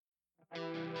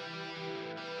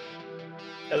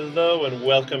Hello and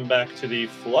welcome back to the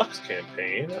Flux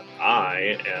campaign.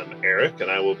 I am Eric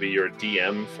and I will be your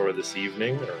DM for this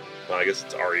evening, or well, I guess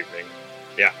it's our evening.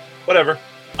 Yeah, whatever.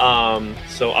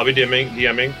 So I'll be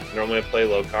DMing. Normally I play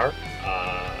Lokar.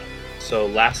 So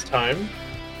last time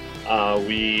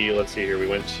we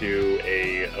went to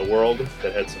a world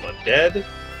that had some undead.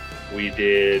 We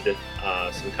did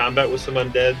some combat with some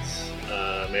undeads.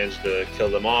 Managed to kill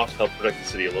them off, help protect the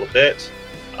city a little bit.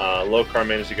 Lokar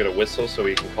managed to get a whistle so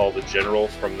he can call the general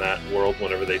from that world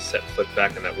whenever they set foot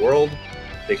back in that world.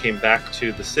 They came back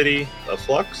to the city of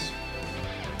Flux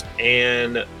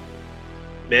and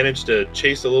managed to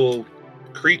chase a little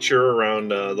creature around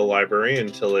the library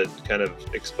until it kind of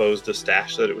exposed a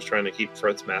stash that it was trying to keep for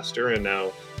its master, and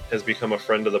now has become a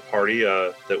friend of the party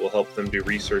that will help them do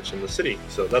research in the city.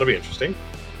 So that'll be interesting.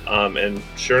 And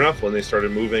sure enough, when they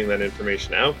started moving that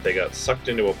information out, they got sucked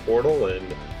into a portal, and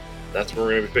that's where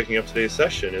we're going to be picking up today's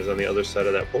session, is on the other side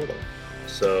of that portal.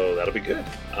 So that'll be good.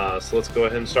 So let's go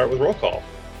ahead and start with roll call.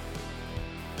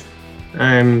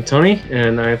 I'm Tony,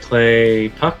 and I play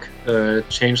Puck, the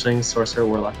Changeling Sorcerer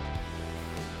Warlock.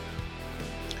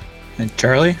 And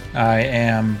Charlie, I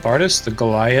am Bardus, the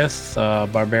Goliath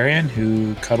Barbarian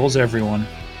who cuddles everyone.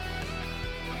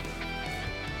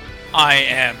 I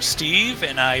am Steve,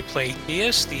 and I play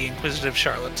Theus, the Inquisitive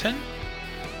Charlatan.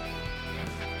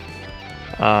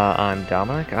 I'm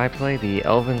Dominic. I play the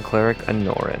Elven Cleric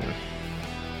Anorin.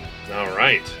 All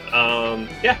right.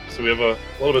 So we have a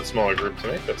little bit smaller group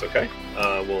tonight. That's okay.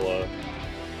 We'll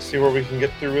see where we can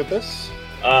get through with this.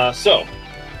 So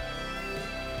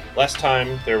last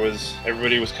time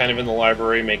everybody was kind of in the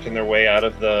library making their way out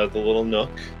of the little nook,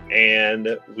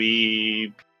 and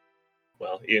we,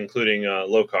 including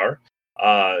Lokar,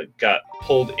 got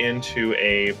pulled into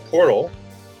a portal.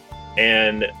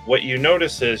 And what you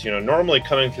notice is, normally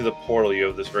coming through the portal, you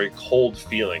have this very cold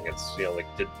feeling. It's, like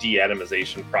the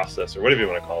de-atomization process, or whatever you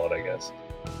want to call it, I guess.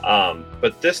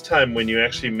 But this time, when you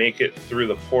actually make it through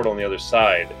the portal on the other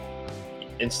side,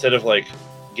 instead of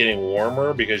getting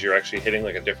warmer because you're actually hitting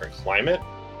a different climate,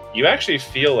 you actually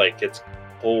feel like it's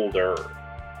colder.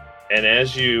 And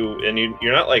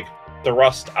you're not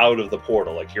thrust out of the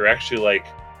portal, you're actually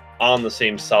on the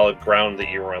same solid ground that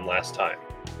you were on last time.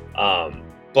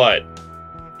 But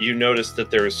you notice that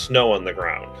there is snow on the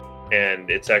ground, and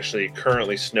it's actually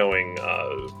currently snowing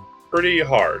pretty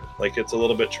hard. It's a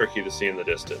little bit tricky to see in the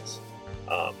distance.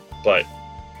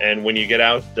 And when you get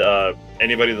out,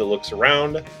 anybody that looks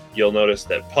around, you'll notice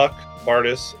that Puck,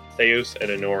 Bardus, Theus, and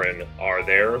Anorin are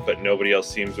there, but nobody else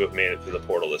seems to have made it through the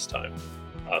portal this time.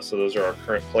 So those are our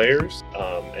current players.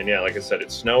 And yeah, like I said,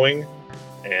 it's snowing,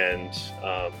 and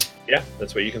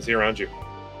that's what you can see around you.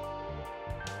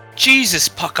 Jesus,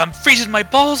 Puck, I'm freezing my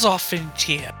balls off in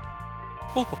here.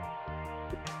 Oh.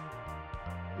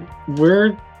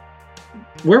 Where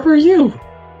were you?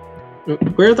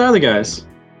 Where are the other guys?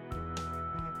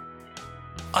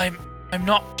 I'm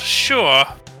not sure.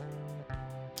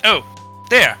 Oh,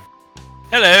 there.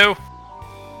 Hello.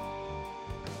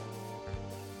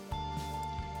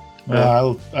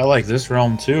 Well, I like this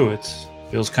realm too. It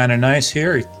feels kind of nice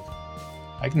here.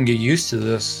 I can get used to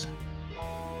this.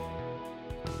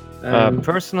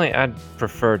 Personally, I'd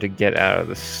prefer to get out of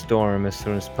the storm as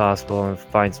soon as possible and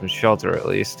find some shelter at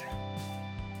least.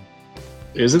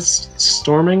 Is it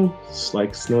storming? It's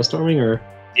snowstorming, or?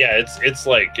 Yeah,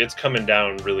 it's coming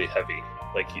down really heavy.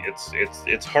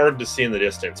 It's hard to see in the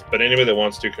distance, but anybody that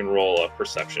wants to can roll a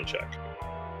perception check.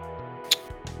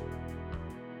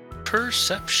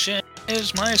 Perception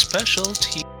is my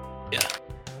specialty. Yeah.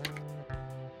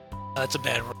 That's a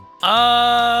bad roll.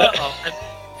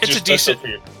 It's a decent,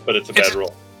 but it's a bad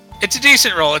roll. It's a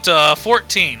decent roll. It's a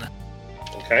 14.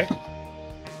 Okay.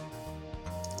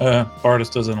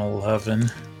 Bardus does an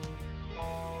 11.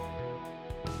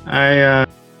 I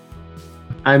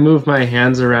move my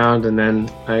hands around, and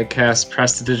then I cast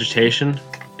Prestidigitation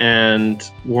and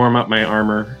warm up my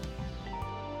armor.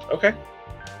 Okay.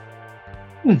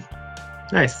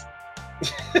 Nice.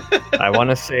 I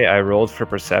want to say I rolled for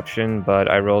perception,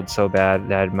 but I rolled so bad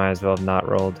that I might as well have not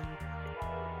rolled.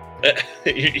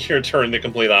 You're turning the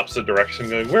complete opposite direction,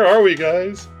 going, "Where are we,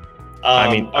 guys?"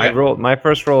 Okay. I rolled my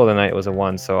first roll of the night was a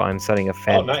 1, so I'm setting a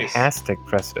fantastic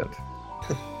precedent.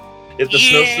 If the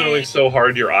snow's snowing so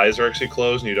hard, your eyes are actually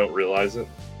closed and you don't realize it.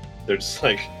 They're just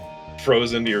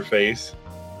frozen to your face.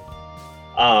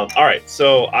 All right,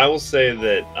 so I will say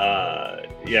that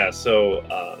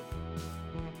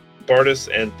Bardus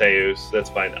and Theus, that's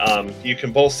fine. You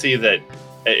can both see that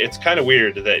it's kind of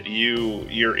weird that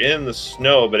you're in the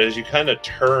snow, but as you kind of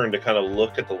turn to kind of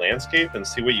look at the landscape and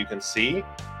see what you can see,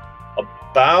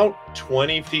 about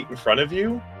 20 feet in front of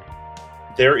you,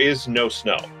 there is no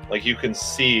snow. Like you can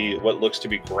see what looks to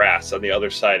be grass on the other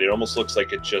side. It almost looks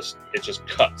like it just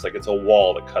cuts, like it's a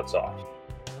wall that cuts off.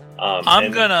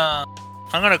 I'm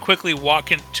gonna quickly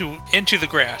walk into the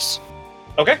grass.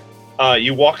 Okay.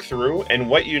 You walk through, and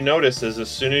what you notice is as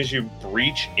soon as you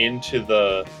breach into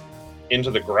the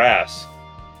grass,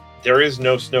 there is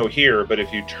no snow here. But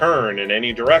if you turn in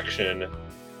any direction,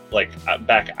 like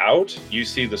back out, you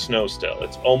see the snow still.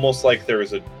 It's almost like there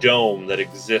is a dome that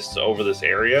exists over this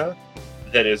area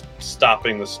that is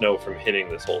stopping the snow from hitting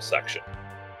this whole section.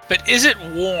 But is it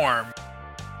warm?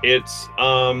 It's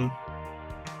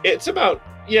about,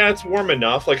 it's warm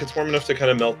enough. Like it's warm enough to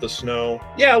kind of melt the snow.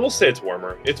 Yeah, we'll say it's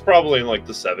warmer. It's probably in like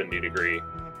the 70 degree.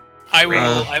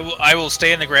 I will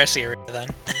stay in the grassy area then.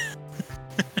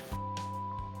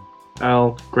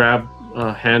 I'll grab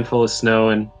a handful of snow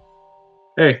and,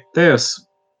 hey, Theos,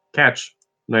 catch.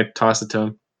 And I toss it to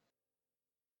him.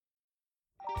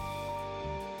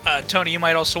 Tony, you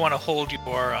might also want to hold your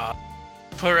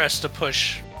press to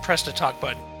talk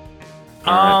button.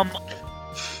 All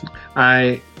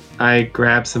right. I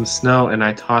grabbed some snow and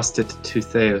I tossed it to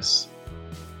Theos.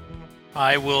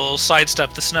 I will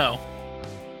sidestep the snow.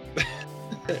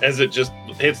 As it just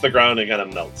hits the ground and kind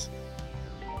of melts.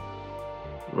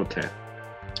 Okay.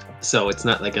 So it's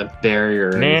not like a barrier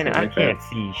or Man, anything I like can't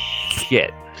see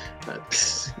shit.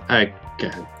 I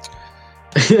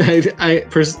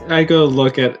go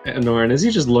look at Anoran. Is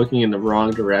he just looking in the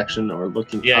wrong direction or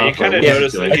looking Yeah, you up? kind or of what's he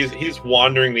notice doing? that he's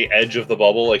wandering the edge of the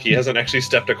bubble. Like he hasn't actually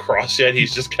stepped across yet.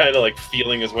 He's just kind of like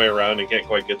feeling his way around and can't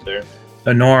quite get there.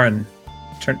 Anoran,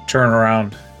 turn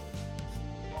around.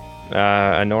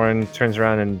 Anoran turns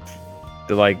around and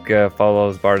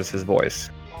follows Bardas's voice.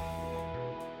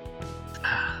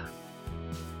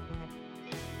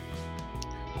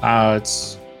 I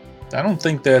don't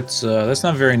think that's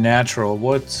not very natural.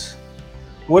 What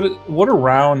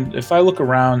around? If I look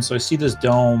around, so I see this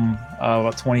dome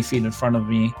about 20 feet in front of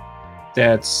me.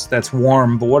 That's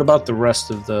warm. But what about the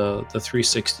rest of the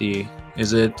 360?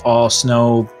 Is it all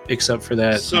snow except for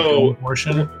that dome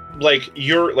portion?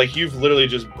 You've literally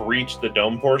just breached the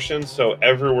dome portion. So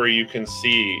everywhere you can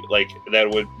see,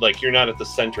 you're not at the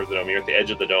center of the dome. You're at the edge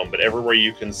of the dome. But everywhere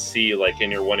you can see, like in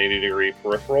your 180 degree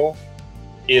peripheral,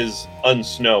 is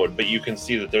unsnowed, but you can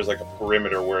see that there's like a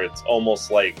perimeter where it's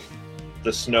almost like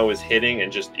the snow is hitting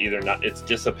and just either not, it's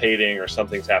dissipating or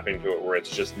something's happening to it where it's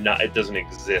just not, it doesn't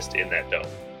exist in that dome.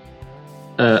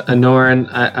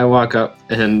 Anoran, I walk up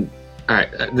and, alright,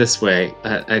 this way.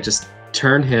 I just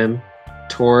turn him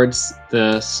towards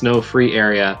the snow-free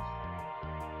area.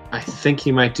 I think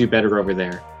he might do better over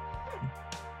there.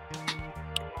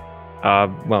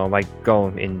 Go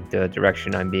in the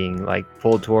direction I'm being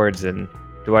pulled towards, and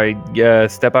do I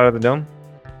step out of the dome?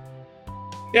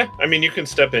 Yeah, I mean, you can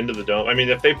step into the dome. I mean,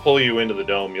 if they pull you into the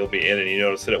dome, you'll be in and you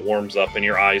notice that it warms up and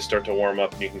your eyes start to warm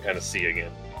up and you can kind of see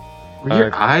again. Were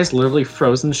your eyes literally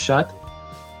frozen shut?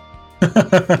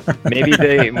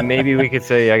 Maybe we could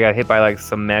say I got hit by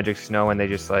some magic snow and they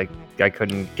just I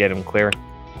couldn't get them clear.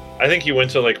 I think you went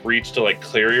to reach to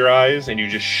clear your eyes and you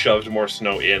just shoved more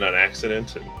snow in on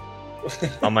accident. And...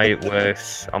 I might it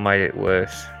worse.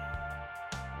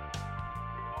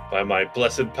 By my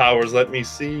blessed powers, let me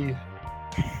see.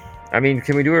 I mean,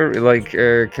 can we do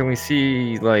it can we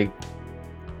see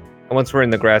once we're in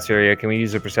the grass area, can we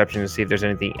use a perception to see if there's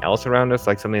anything else around us,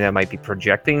 something that might be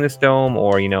projecting this dome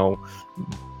or,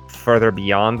 further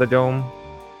beyond the dome?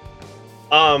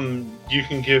 You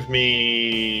can give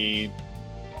me...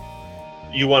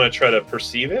 You want to try to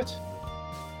perceive it?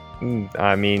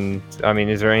 I mean,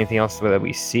 is there anything else that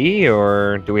we see,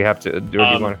 or do we have to? Or do you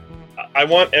want? I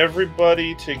want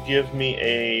everybody to give me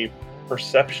a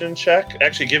perception check.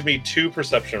 Actually, give me 2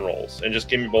 perception rolls, and just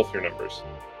give me both your numbers.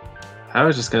 I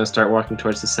was just going to start walking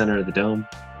towards the center of the dome.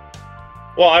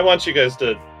 Well, I want you guys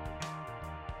to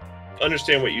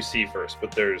understand what you see first,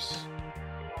 but there's...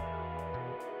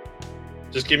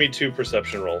 Just give me 2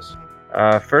 perception rolls.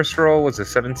 First roll was a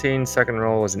 17, second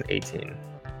roll was an 18.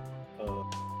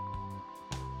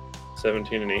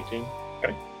 17 and 18?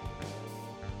 Okay.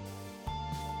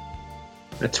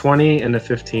 A 20 and a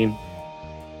 15.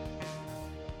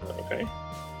 Okay.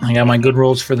 I got my good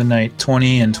rolls for the night,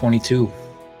 20 and 22.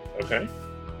 Okay.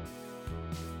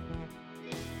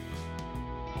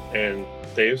 And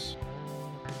Dave's?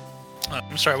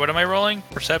 I'm sorry, what am I rolling?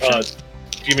 Perception?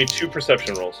 Give me 2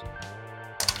 perception rolls.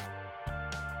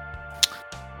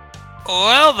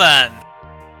 Well then.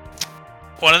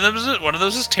 One of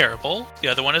those is terrible. The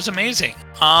other one is amazing.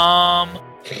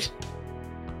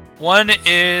 One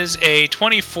is a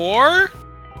 24.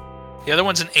 The other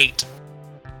one's an 8.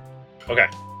 Okay.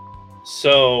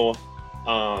 So,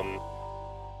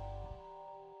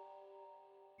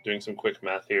 doing some quick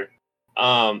math here.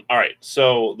 All right,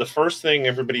 so the first thing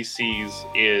everybody sees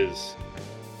is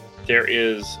there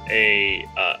is a.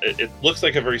 It looks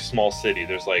like a very small city.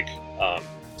 There's like,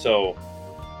 so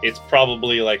it's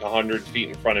probably like 100 feet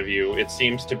in front of you. It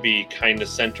seems to be kind of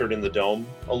centered in the dome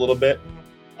a little bit,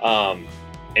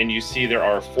 and you see there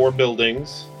are 4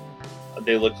 buildings.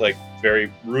 They look like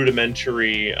very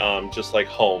rudimentary, just like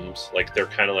homes. Like they're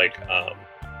kind of like.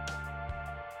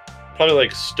 Probably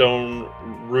like stone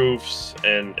roofs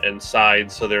and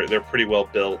sides, so they're pretty well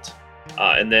built.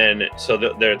 And then so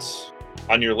there's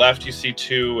on your left you see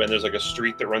 2, and there's like a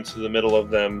street that runs through the middle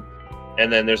of them,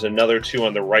 and then there's another 2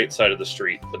 on the right side of the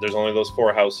street. But there's only those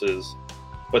 4 houses.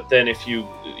 But then if you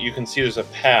can see there's a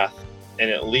path,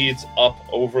 and it leads up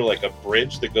over like a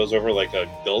bridge that goes over like a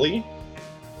gully.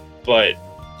 But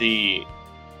the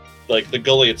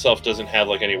gully itself doesn't have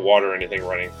like any water or anything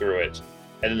running through it.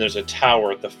 And then there's a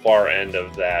tower at the far end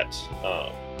of that,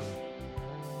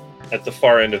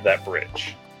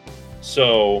 bridge.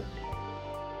 So,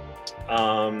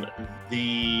 I'd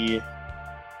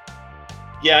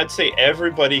say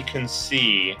everybody can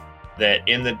see that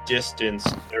in the distance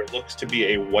there looks to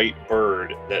be a white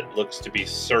bird that looks to be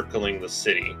circling the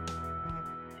city.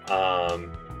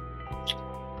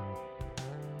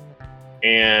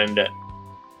 And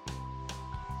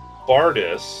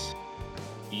Bardus,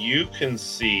 you can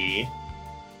see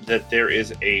that there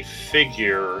is a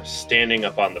figure standing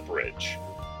up on the bridge.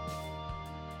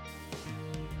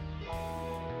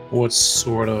 What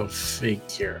sort of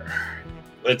figure?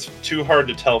 It's too hard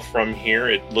to tell from here.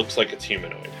 It looks like it's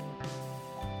humanoid.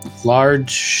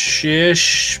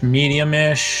 Large-ish,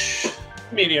 medium-ish.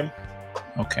 Medium.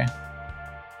 Okay.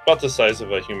 About the size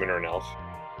of a human or an elf.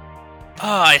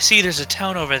 Ah, I see there's a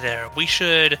town over there. We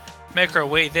should make our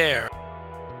way there.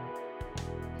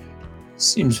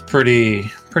 Seems pretty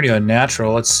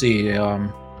unnatural. Let's see.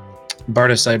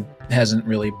 Bardus hasn't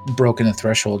really broken the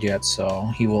threshold yet,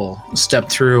 so he will step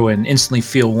through and instantly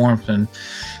feel warmth. And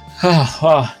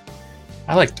I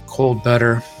like the cold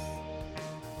better.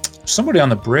 Somebody on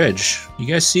the bridge. You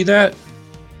guys see that?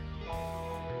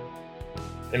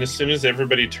 And as soon as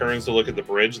everybody turns to look at the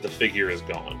bridge, the figure is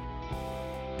gone.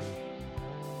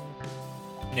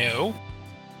 No.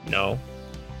 No.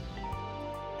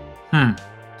 I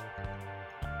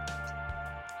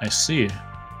see.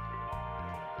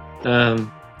 Well,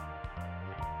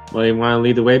 you want to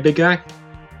lead the way, big guy?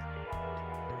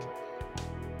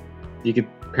 You could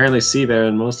apparently see better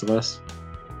than most of us.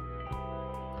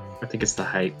 I think it's the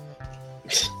height.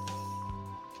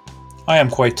 I am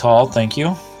quite tall, thank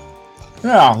you.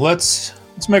 Yeah, let's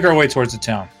make our way towards the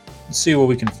town. Let's see what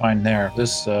we can find there.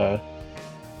 This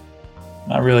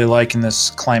not really liking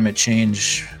this climate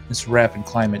change, this rapid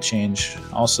climate change.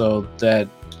 Also, that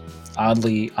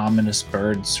oddly ominous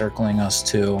bird circling us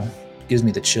too gives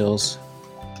me the chills.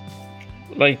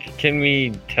 Like, can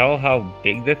we tell how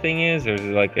big the thing is, or is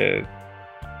it like a?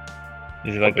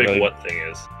 Is it like How big a really, what thing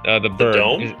is? the bird?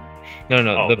 dome? No,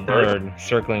 Oh, the the bird? bird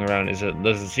circling around. Does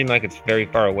it seem like it's very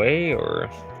far away, or?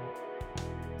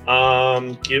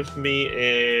 Give me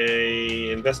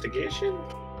a investigation.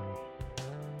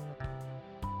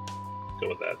 Go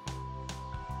with that.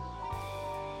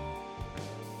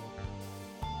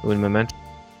 With memento.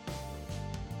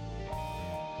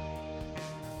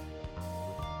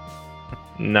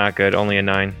 Not good. Only a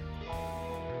 9.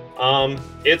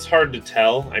 It's hard to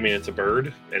tell. I mean, it's a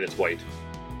bird and it's white,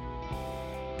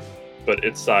 but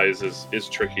its size is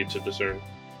tricky to discern.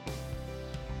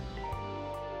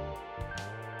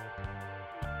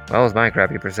 Well, with my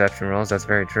crappy perception rolls, that's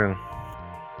very true.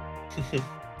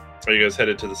 Are you guys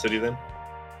headed to the city then?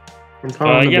 I'm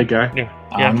following the Yeah, big guy.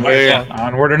 yeah.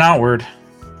 Onward and outward.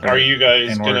 Are you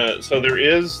guys Inward. gonna? So there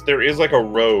is like a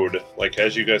road. Like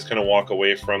as you guys kind of walk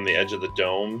away from the edge of the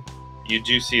dome, you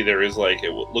do see there is like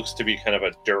looks to be kind of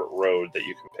a dirt road that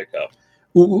you can pick up.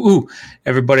 Ooh.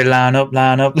 Everybody line up.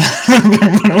 Let's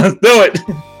do it.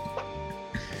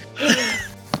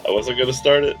 I wasn't gonna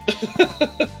start it.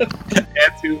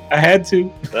 I had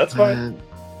to. That's fine.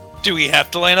 Do we have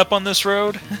to line up on this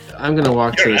road? I'm gonna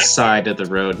walk to the side of the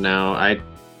road now.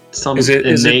 Some Is it-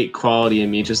 innate quality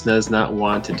in me just does not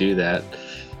want to do that.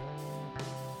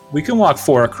 We can walk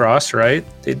 4 across, right?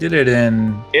 They did it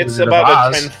in It's Wizard about of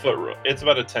a Oz. 10-foot road. It's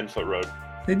about a 10-foot road.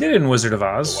 They did it in Wizard of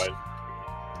Oz. Wide.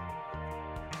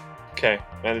 Okay.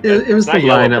 And It was the not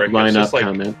yellow line brick, it's up just like-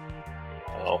 comment.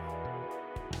 Oh.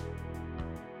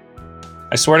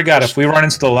 I swear to God, if we run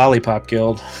into the Lollipop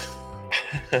Guild,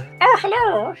 Oh,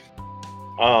 hello.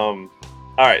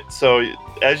 All right. So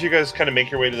as you guys kind of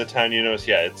make your way to the town, you notice,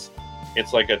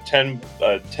 it's like a 10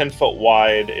 foot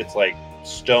wide. It's like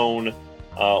stone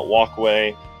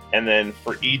walkway. and then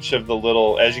for each of the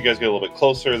little, as you guys get a little bit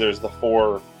closer, there's the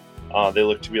 4. They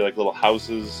look to be like little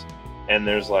houses, and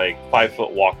there's like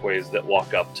 5-foot walkways that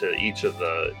walk up to each of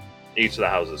the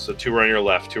houses. So 2 are on your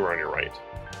left, 2 are on your right.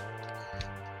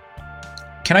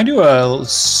 Can I do a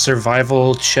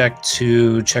survival check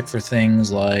to check for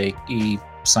things like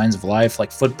signs of life,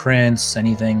 like footprints,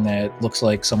 anything that looks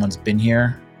like someone's been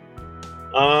here?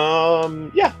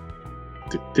 Yeah.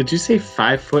 Did you say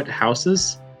 5-foot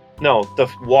houses? No, the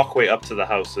walkway up to the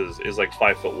houses is like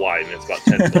 5 foot wide, and it's about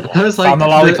 10 foot long. I was like, Found the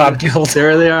Lollipop Guild.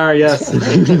 There they are. Yes.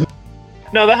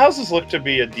 No, the houses look to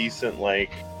be a decent,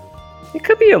 like... It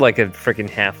could be like a freaking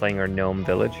halfling or gnome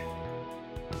village.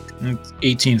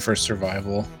 18 for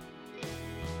survival.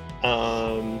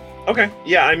 Okay.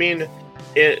 Yeah, I mean,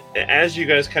 as you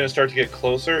guys kind of start to get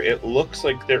closer, it looks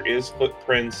like there is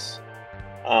footprints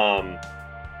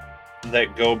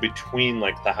that go between,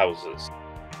 like, the houses.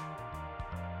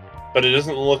 But it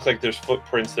doesn't look like there's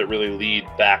footprints that really lead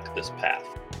back this path.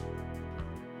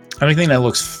 Anything that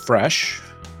looks fresh?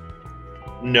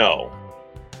 No.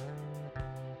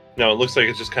 No, it looks like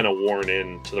it's just kind of worn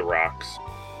into the rocks.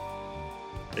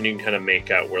 And you can kind of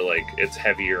make out where, like, it's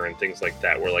heavier and things like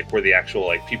that, where the actual,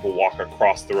 like, people walk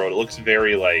across the road. It looks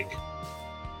very, like,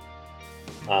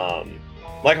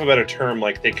 lack of a better term,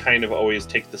 like, they kind of always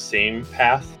take the same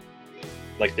path.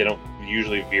 Like, they don't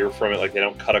usually veer from it, like, they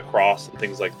don't cut across and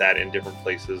things like that in different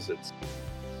places.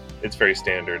 It's very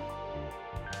standard.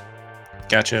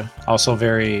 Gotcha. Also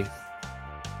very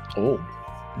old,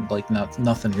 like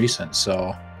nothing recent.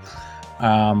 So,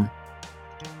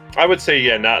 I would say,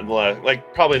 yeah, not unless,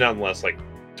 like, probably not unless, like,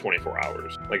 24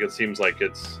 hours. Like, it seems like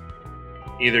it's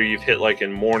either you've hit, like,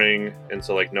 in morning, and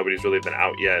so, like, nobody's really been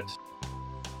out yet.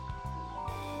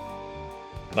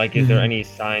 Like, is there any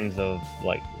signs of,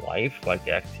 like, life, like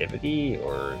activity,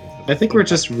 or... I think we're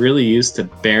just really used to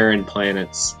barren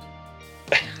planets.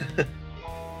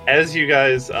 As you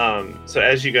guys,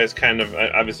 as you guys kind of,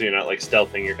 obviously you're not, like,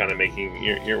 stealthing, you're kind of making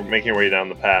your way down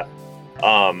the path.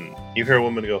 You hear a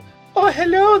woman go, "Oh,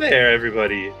 hello there,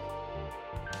 everybody."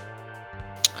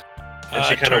 And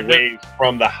she kind of waves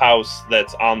from the house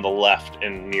that's on the left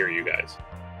and near you guys.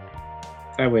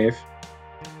 I wave.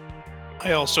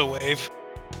 I also wave.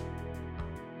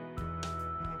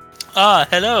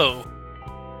 Hello.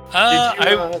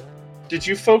 Did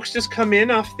you folks just come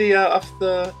in off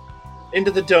the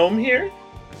into the dome here?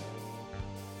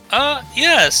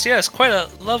 Yes, quite a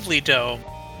lovely dome.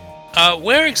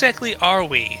 Where exactly are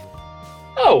we?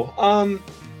 Oh,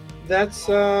 that's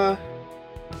a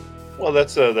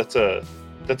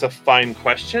fine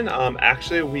question.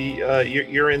 Actually,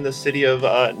 you're in the city of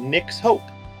Nyx Hope.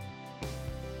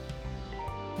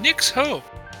 Nyx Hope.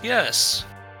 Yes.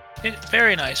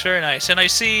 Very nice, very nice. And I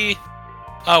see,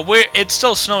 where it's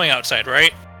still snowing outside,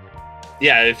 right?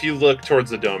 Yeah, if you look towards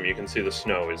the dome, you can see the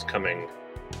snow is coming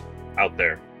out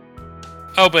there.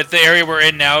 Oh, but the area we're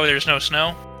in now, there's no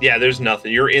snow? Yeah, there's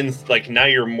nothing. You're in, like, now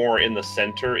you're more in the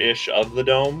center-ish of the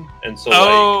dome, and so,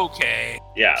 okay.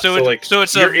 Yeah, so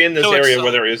it's you're in this area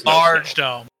where there is no large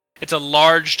snow. dome. It's a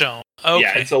large dome. Okay.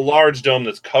 Yeah, it's a large dome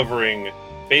that's covering,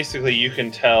 basically you can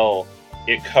tell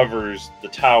it covers the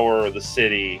tower, the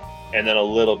city, and then a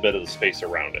little bit of the space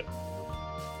around it.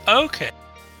 Okay.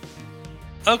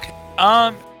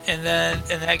 And then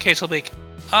in that case, I'll be like,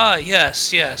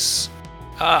 yes.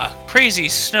 Crazy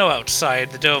snow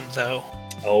outside the dome, though.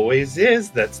 Always is.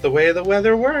 That's the way the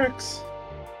weather works.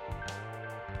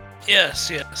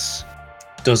 Yes.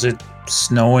 Does it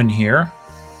snow in here?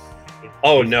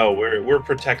 Oh no, we're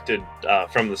protected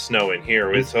from the snow in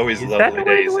here. It's always lovely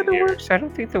days in here. Works? I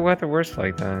don't think the weather works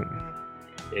like that.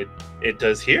 It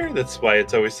does here. That's why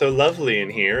it's always so lovely in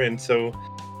here, and so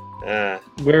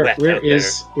Where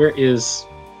is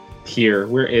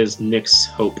Nyx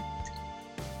Hope?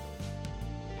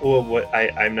 Well,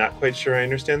 I'm not quite sure I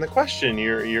understand the question.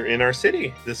 You're in our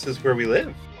city. This is where we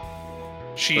live.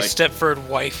 She's Stepford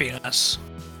wifing us.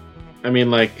 I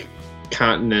mean, like,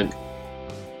 continent.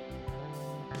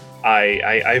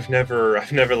 I've never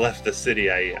left the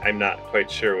city. I'm not quite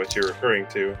sure what you're referring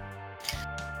to.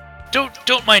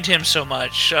 Don't mind him so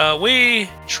much. We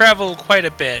travel quite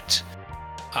a bit.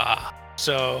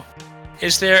 So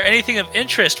is there anything of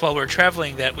interest while we're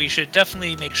traveling that we should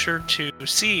definitely make sure to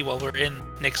see while we're in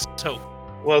Nyx Hope?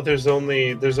 Well, there's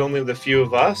only the few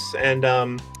of us, and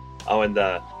and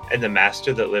the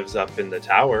master that lives up in the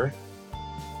tower.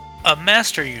 A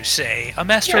master, you say? A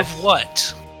master Yes. of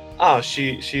what? Oh,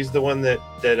 she's the one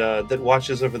that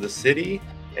watches over the city,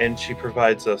 and she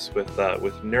provides us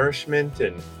with nourishment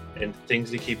and things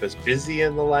to keep us busy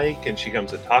and the like. And she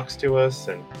comes and talks to us,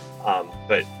 and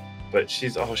but but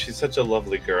she's such a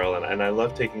lovely girl, and I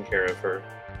love taking care of her.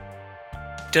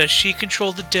 Does she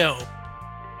control the dome?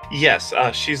 Yes,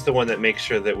 she's the one that makes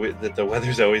sure that the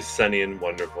weather's always sunny and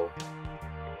wonderful.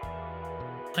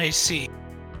 I see.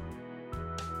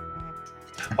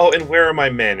 Oh, and where are my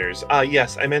manners?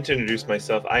 Yes, I meant to introduce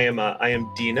myself. I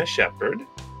am Dina Shepherd.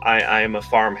 I am a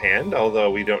farmhand, although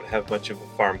we don't have much of a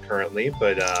farm currently.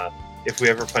 But if we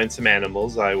ever find some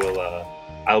animals,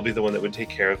 I'll be the one that would take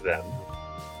care of them.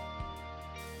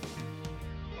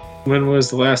 When was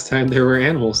the last time there were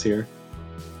animals here?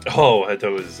 Oh, that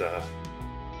was.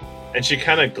 And she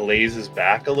kind of glazes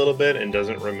back a little bit and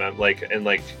doesn't remember,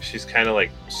 she's kind of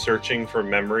like searching for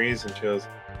memories, and she goes,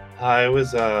 "I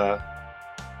was I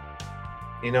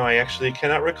actually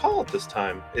cannot recall at this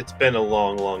time. It's been a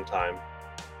long, long time."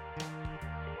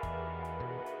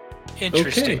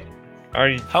 Interesting. Okay.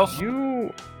 Are How-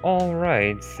 you all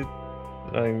right?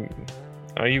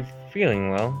 Are you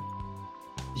feeling well?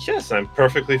 Yes, I'm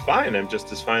perfectly fine. I'm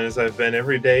just as fine as I've been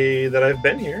every day that I've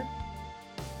been here.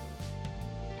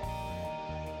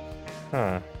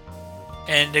 Huh.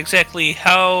 And exactly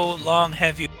how long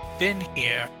have you been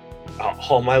here?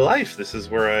 All my life. This is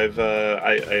where I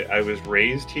was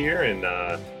raised here, and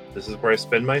this is where I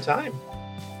spend my time.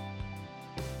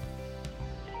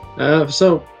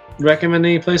 So, recommend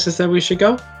any places that we should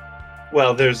go?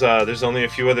 Well, there's only a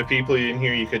few other people in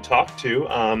here you could talk to.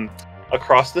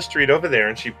 Across the street over there,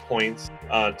 and she points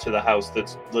to the house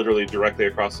that's literally directly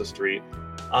across the street.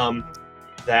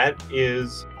 That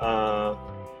is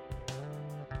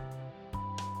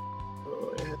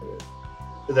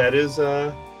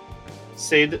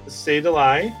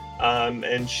Saydalai,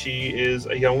 and she is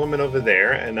a young woman over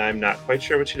there, and I'm not quite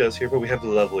sure what she does here, but we have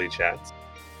lovely chats.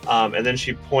 And then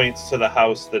she points to the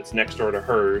house that's next door to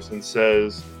hers and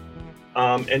says,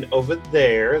 and over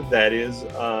there, that is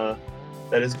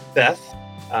Beth.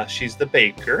 She's the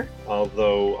baker,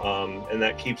 although, and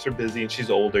that keeps her busy, and she's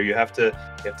older. You have to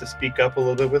speak up a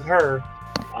little bit with her.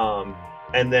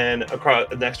 And then across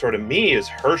next door to me is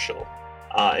Herschel,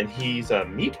 and he's a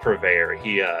meat purveyor.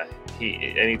 He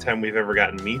anytime we've ever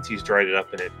gotten meats, he's dried it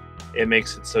up, and it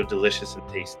makes it so delicious and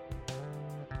tasty.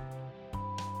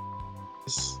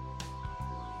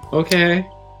 Okay.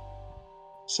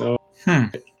 So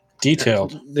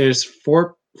Detailed. there's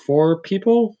four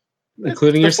people,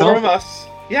 including The yourself. four of us.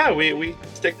 Yeah, we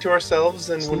stick to ourselves,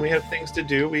 and when we have things to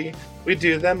do, we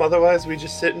do them. Otherwise, we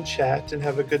just sit and chat and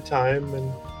have a good time,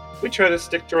 and we try to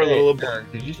stick to our little.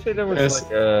 Did you say there was Yes.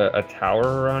 like a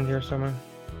tower around here somewhere?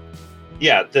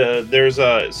 Yeah, there's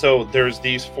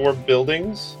these four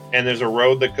buildings, and there's a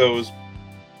road that goes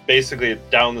basically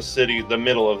down the city, the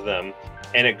middle of them,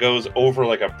 and it goes over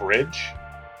like a bridge,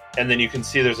 and then you can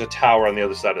see there's a tower on the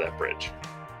other side of that bridge.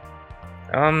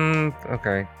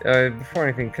 Okay. Before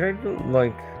anything, can I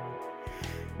do,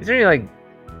 is there any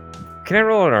can I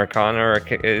roll an Arcana, or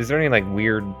is there any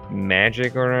weird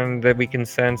magic around that we can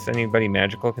sense? Anybody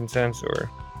magical can sense, or?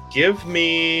 Give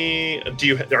me. Do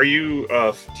you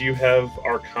have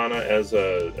Arcana as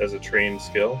a trained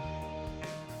skill?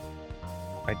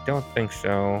 I don't think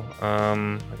so.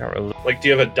 I got really. Do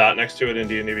you have a dot next to it in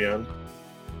D&D Beyond?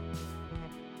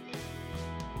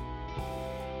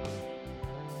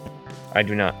 I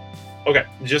do not. Okay,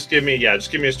 just give me a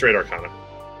straight Arcana.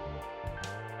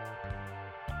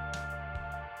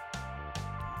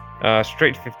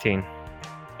 Straight 15.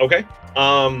 Okay.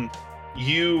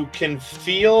 You can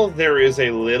feel there is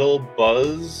a little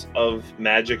buzz of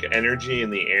magic energy in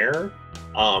the air,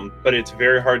 but it's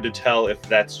very hard to tell if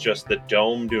that's just the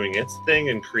dome doing its thing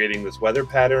and creating this weather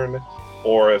pattern,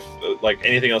 or if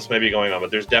anything else may be going on.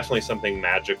 But there's definitely something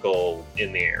magical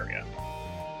in the area.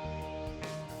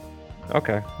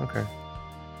 Okay.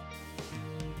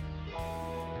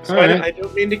 So All right. I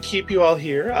don't mean to keep you all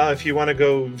here. If you want to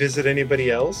go visit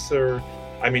anybody else, or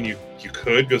you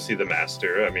could go see the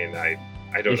master. I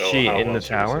don't Is know. she how in well the she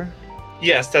tower?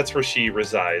 Yes, that's where she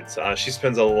resides. She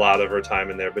spends a lot of her time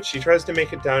in there, but she tries to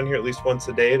make it down here at least once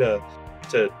a day to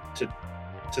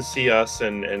see us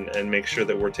and make sure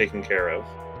that we're taken care of.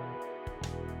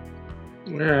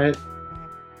 All right.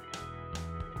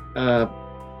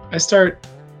 I start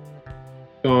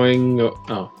going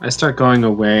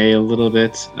away a little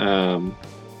bit.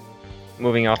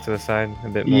 Moving off to the side a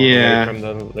bit more Yeah. away from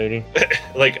the lady.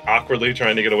 Awkwardly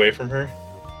trying to get away from her.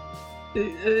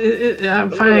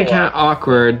 I'm finding it kind of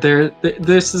awkward.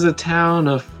 This is a town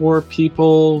of 4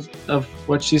 people. Of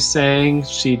what she's saying,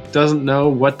 she doesn't know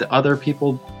what the other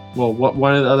people. Well, what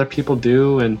one of the other people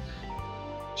do, and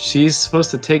she's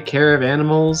supposed to take care of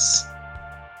animals,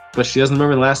 but she doesn't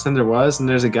remember the last time there was. And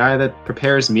there's a guy that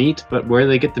prepares meat, but where do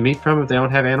they get the meat from if they don't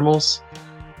have animals?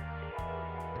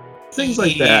 Things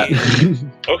like that.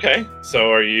 Okay,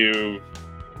 so are you?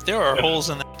 There are holes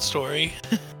in that story.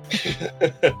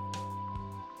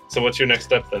 So what's your next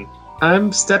step then?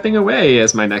 I'm stepping away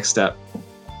as my next step.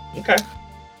 Okay.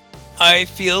 I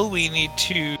feel we need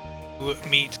to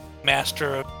meet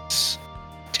Master of this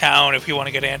town if we want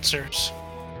to get answers.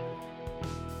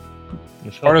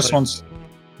 This whole Artist place- wants.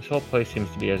 This whole place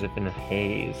seems to be as if in a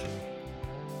haze.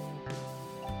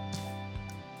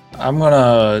 I'm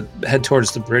gonna head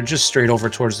towards the bridge, just straight over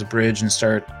towards the bridge, and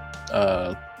start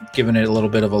giving it a little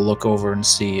bit of a look over and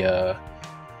see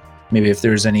maybe if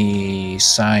there's any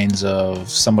signs of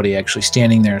somebody actually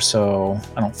standing there, so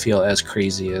I don't feel as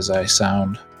crazy as I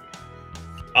sound.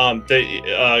 Go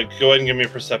ahead and give me a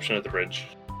perception at the bridge.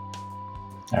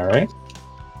 All right.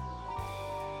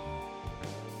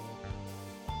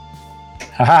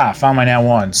 Haha! Found my nat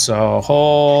 1. So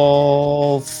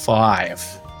whole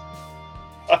 5.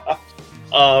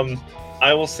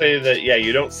 I will say that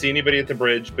you don't see anybody at the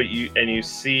bridge, but you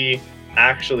see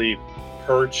actually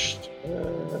perched.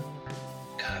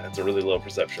 God, that's a really low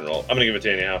perception roll. I'm gonna give it to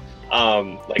you anyhow.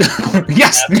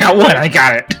 Yes, nat 1. I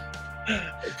got it.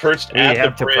 Perched We at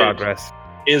have the to bridge progress.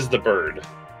 is the bird.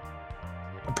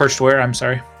 Perched where? I'm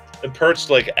sorry. And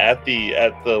perched at the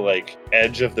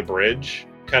edge of the bridge,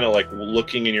 kind of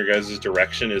looking in your guys'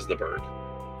 direction, is the bird.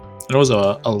 It was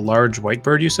a large white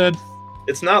bird, you said?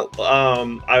 It's not.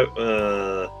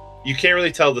 You can't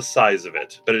really tell the size of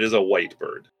it, but it is a white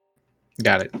bird.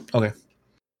 Got it. Okay.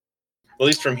 At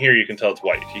least from here, you can tell it's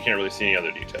white. You can't really see any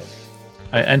other details.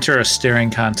 I enter a staring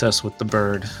contest with the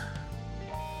bird.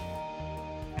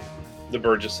 The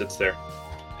bird just sits there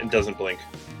and doesn't blink.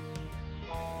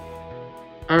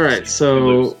 All right,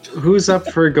 so who's up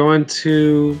for going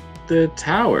to the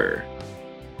tower?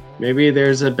 Maybe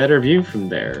there's a better view from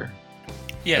there.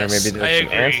 Yes, or maybe I there's some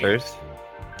agree. answers.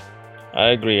 I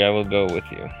agree. I will go with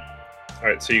you. All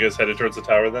right, so you guys headed towards the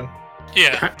tower then?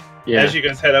 Yeah. Yeah. As you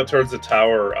guys head out towards the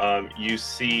tower, you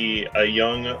see a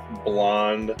young,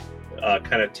 blonde,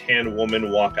 kind of tan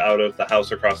woman walk out of the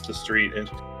house across the street and,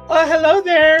 "Oh, hello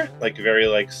there!"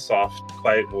 Very soft,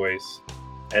 quiet voice.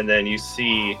 And then you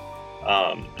see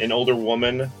an older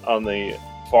woman on the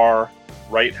far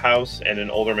right house and an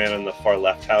older man on the far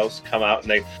left house come out and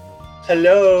they,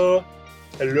 "Hello,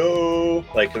 hello!"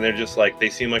 And they're just they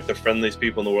seem like the friendliest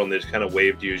people in the world. And they just kind of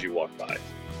wave to you as you walk by.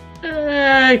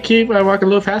 I walk a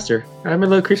little faster. I'm a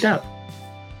little creeped out.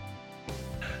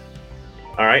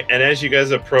 All right, and as you guys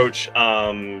approach,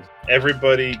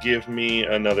 everybody give me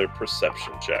another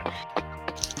perception check.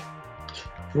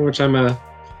 For which I'm a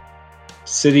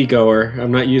city goer.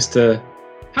 I'm not used to,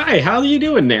 "Hi, how are you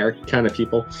doing there?" kind of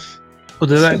people. Well,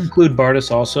 does that include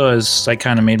Bardis also, as I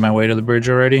kind of made my way to the bridge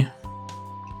already?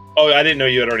 Oh, I didn't know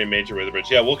you had already made your way to the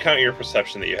bridge. Yeah, we'll count your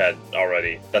perception that you had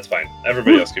already. That's fine.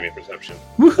 Everybody else give me a perception.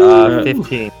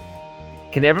 15.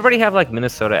 Can everybody have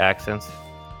Minnesota accents?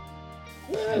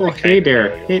 Oh, hey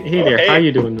there. Hey there. hey. How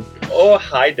you doing? Oh,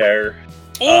 hi there.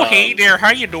 Oh, hey there,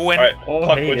 how you doing? All right, Oh,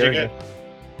 Puck, hey what'd you there. get?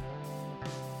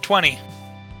 20.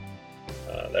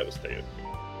 That was Dave.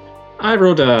 I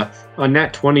rolled a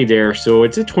nat 20 there, so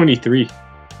it's a 23.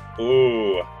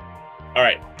 Ooh. All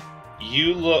right.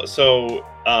 You look. So,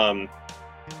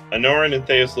 Anoran and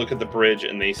Theus look at the bridge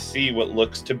and they see what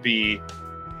looks to be.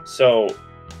 So,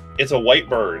 it's a white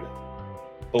bird.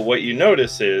 But what you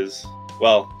notice is,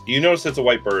 you notice it's a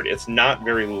white bird. It's not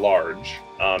very large.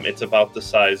 It's about the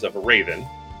size of a raven.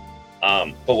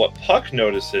 But what Puck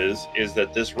notices is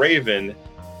that this raven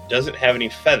doesn't have any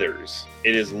feathers.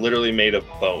 It is literally made of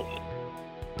bone.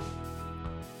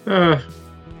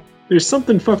 There's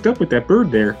something fucked up with that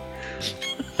bird there.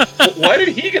 Why did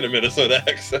he get a Minnesota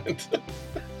accent?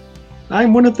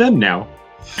 I'm one of them now.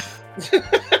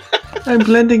 I'm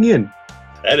blending in.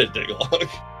 That didn't take long.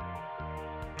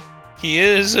 He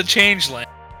is a changeling.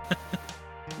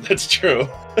 That's true.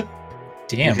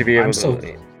 Damn, to be able I'm to. so...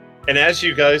 And as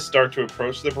you guys start to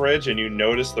approach the bridge and you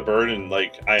notice the bird, and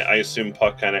I assume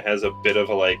Puck kind of has a bit of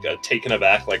a taken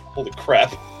aback, holy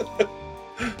crap.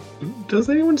 Does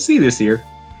anyone see this here?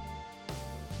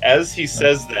 As he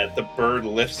says that, the bird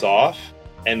lifts off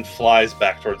and flies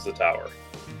back towards the tower.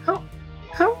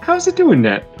 How's it doing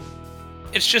that?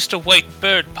 It's just a white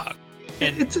bird, Puck.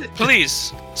 And It's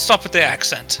please, stop with the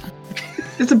accent.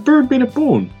 a bird made of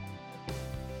bone.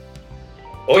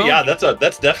 Oh Bone? yeah,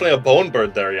 that's definitely a bone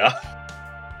bird there, yeah.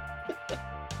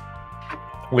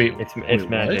 Wait, It's wait,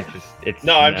 magic. what? It's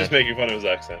No, I'm just magic. making fun of his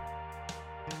accent.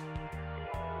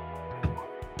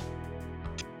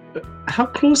 How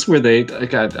close were they?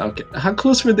 God, okay. How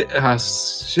close were they?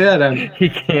 Shit, He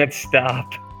can't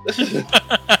stop.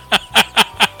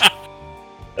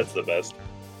 That's the best.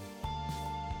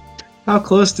 How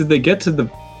close did they get to the?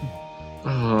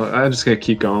 Oh, I'm just gonna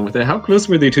keep going with it. How close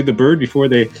were they to the bird before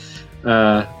the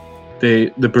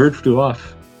bird flew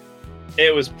off?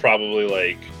 It was probably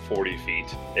like 40 feet.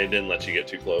 It didn't let you get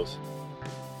too close.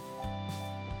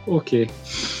 Okay.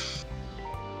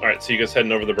 All right, so you guys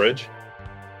heading over the bridge?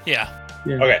 Yeah.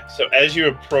 Okay, so as you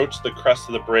approach the crest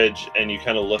of the bridge and you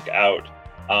kind of look out,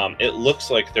 it looks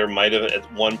like there might have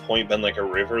at one point been like a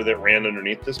river that ran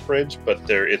underneath this bridge, but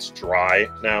it's dry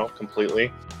now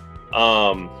completely.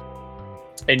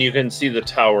 And you can see the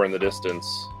tower in the distance.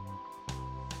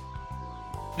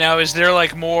 Now, is there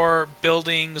like more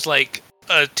buildings, like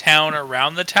a town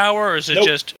around the tower, or is it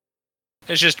Nope.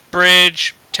 just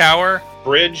bridge, tower?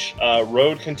 Bridge,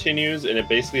 road continues, and it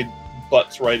basically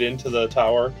butts right into the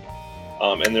tower.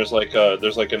 And there's like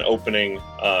an opening.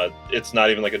 It's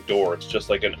not even like a door. It's just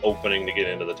like an opening to get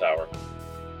into the tower.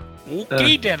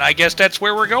 Okay, then I guess that's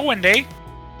where we're going, eh?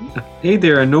 Hey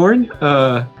there, Anorn.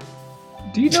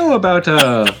 Do you know about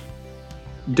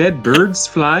dead birds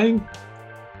flying?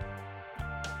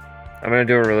 I'm gonna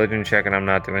do a religion check, and I'm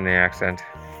not doing the accent.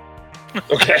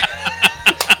 Okay.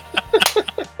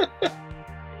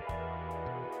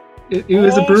 It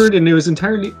was a bird, and it was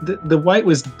entirely the white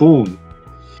was bone.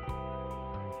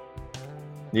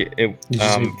 Yeah, Did you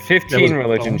say 15 was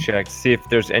religion bone? checks. See if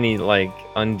there's any like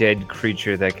undead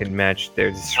creature that could match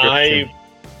their description.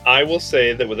 I will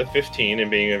say that with a 15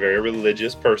 and being a very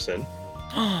religious person,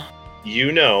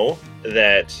 you know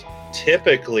that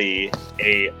typically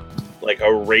a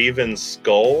raven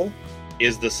skull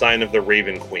is the sign of the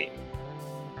Raven Queen.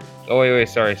 Oh wait,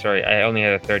 sorry. I only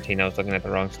had a 13. I was looking at the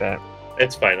wrong stat.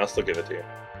 It's fine. I'll still give it to you.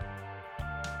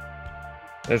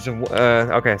 There's a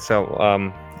okay,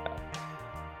 so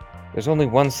there's only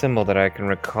one symbol that I can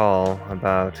recall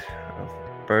about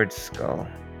a bird skull.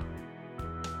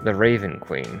 The Raven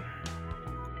Queen.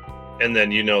 And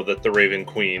then you know that the Raven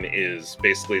Queen is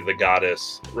basically the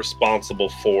goddess responsible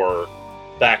for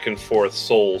back and forth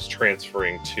souls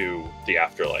transferring to the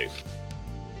afterlife.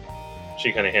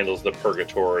 She kind of handles the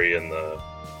purgatory and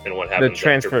what The happens.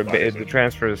 transfer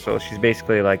of soul. She's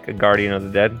basically like a guardian of the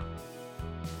dead.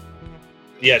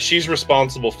 Yeah, she's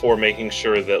responsible for making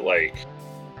sure that like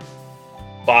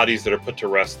bodies that are put to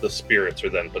rest, the spirits are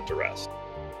then put to rest.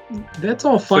 That's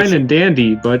all fine she- and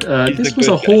dandy, but She's this the was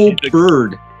a good guy. whole She's the-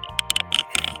 bird.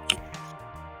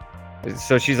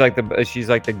 So she's like the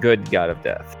good god of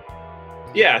death.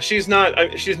 Yeah, she's not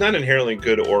inherently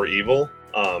good or evil.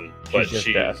 But She's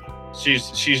just death.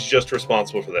 she's just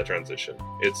responsible for that transition.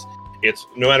 It's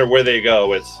no matter where they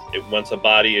go. Once a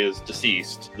body is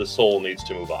deceased, the soul needs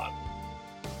to move on.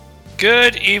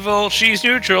 Good, evil, she's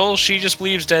neutral. She just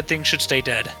believes dead things should stay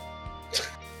dead.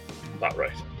 Not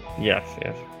right. Yes.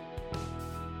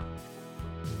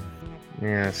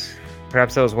 Yes.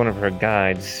 Perhaps that was one of her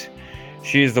guides.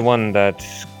 She's the one that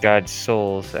guides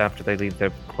souls after they leave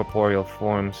their corporeal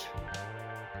forms.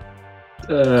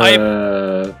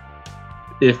 If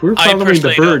we're I following the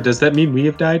personally bird, don't- does that mean we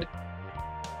have died?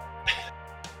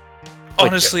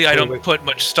 Honestly, I don't wait. put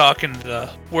much stock in the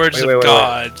words Wait, of wait.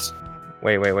 gods.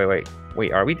 Wait.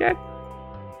 Wait, are we dead?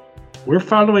 We're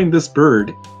following this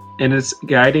bird, and it's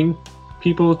guiding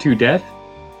people to death?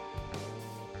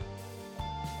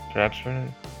 Perhaps we're...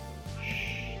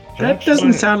 That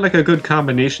doesn't sound like a good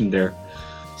combination there.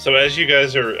 So as you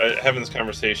guys are having this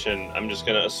conversation, I'm just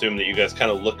going to assume that you guys kind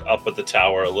of look up at the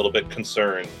tower a little bit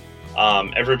concerned.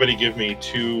 Everybody give me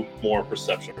 2 more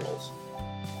perception rolls.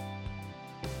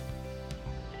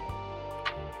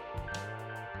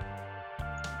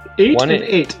 Eight One and i-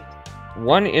 8.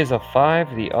 One is a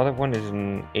 5, the other one is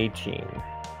an 18.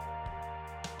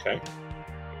 Okay.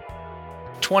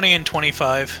 20 and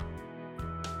 25.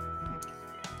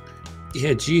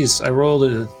 Yeah, geez, I rolled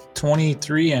a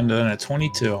 23 and then a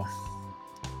 22.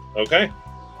 Okay.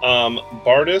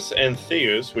 Bardus and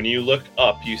Theus, when you look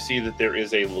up, you see that there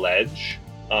is a ledge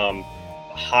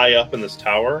high up in this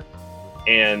tower.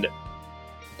 And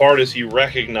Bardus, you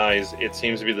recognize it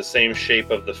seems to be the same shape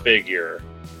of the figure.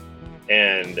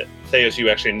 And Theus, you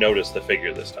actually notice the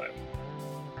figure this time.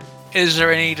 Is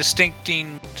there any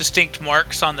distinct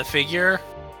marks on the figure?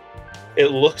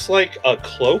 It looks like a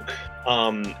cloak.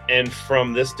 And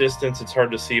from this distance, it's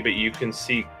hard to see, but you can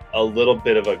see a little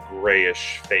bit of a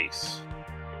grayish face.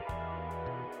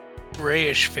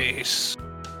 Grayish face.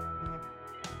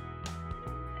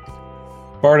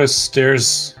 Bardus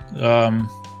stares,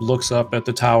 looks up at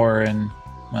the tower and,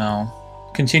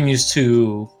 well, continues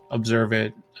to observe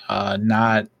it,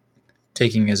 not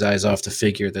taking his eyes off the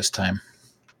figure this time.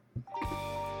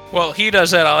 Well, he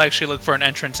does that. I'll actually look for an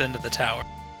entrance into the tower.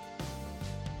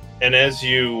 And as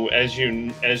you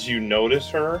notice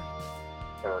her,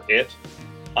 or it,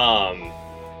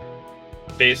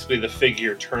 basically the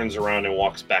figure turns around and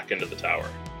walks back into the tower.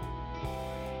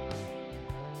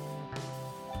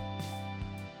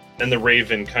 And the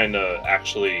raven kind of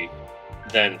actually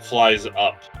then flies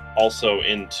up also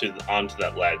onto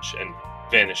that ledge and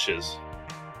vanishes.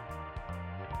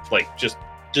 Like, just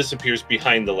disappears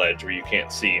behind the ledge where you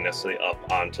can't see necessarily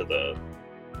up onto the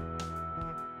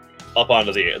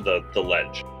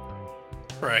ledge.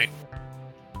 Right.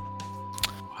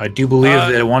 I do believe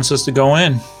that it wants us to go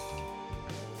in.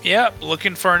 Yeah,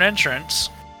 looking for an entrance.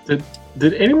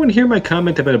 Did anyone hear my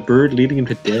comment about a bird leading him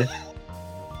to death?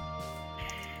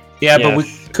 Yeah, but we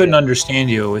Yes. couldn't understand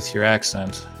you with your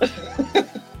accent.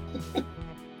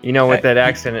 You know, with that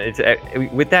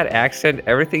accent,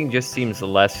 everything just seems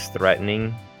less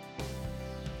threatening.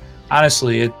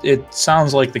 Honestly, it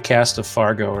sounds like the cast of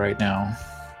Fargo right now.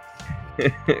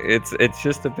 it's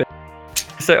just a bit.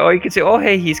 So, you could say, oh,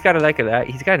 hey, he's got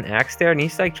he's got an axe there, and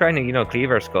he's like trying to,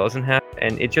 cleave our skulls in half,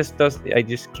 and it just does. I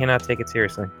just cannot take it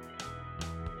seriously.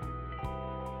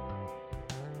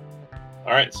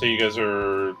 All right, so you guys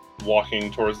are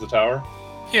walking towards the tower.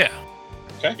 Yeah.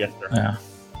 Okay. Yes, sir. Yeah.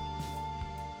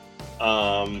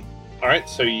 All right,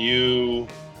 so you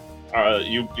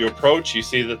approach. You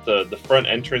see that the front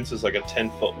entrance is like a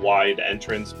 10-foot wide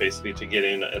entrance, basically to get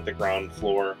in at the ground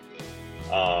floor,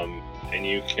 and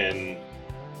you can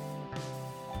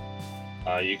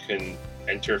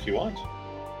enter if you want.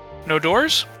 No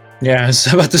doors? Yeah, I was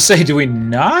about to say, do we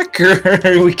knock or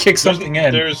do we kick something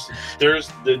in? There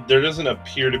doesn't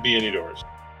appear to be any doors.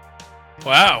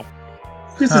 Wow.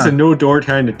 This is a no-door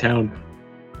kind of town.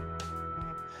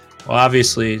 Well,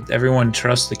 obviously, everyone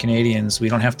trusts the Canadians. We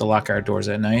don't have to lock our doors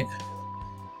at night.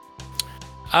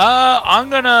 I'm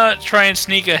gonna try and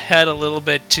sneak ahead a little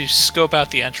bit to scope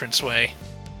out the entranceway.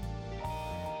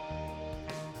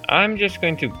 I'm just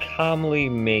going to calmly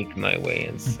make my way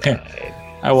inside.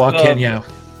 I walk So- in, yeah.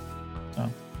 Oh,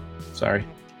 sorry.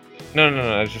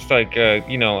 No. It's just like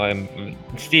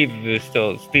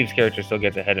Steve's character still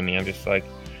gets ahead of me. I'm just like,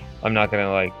 I'm not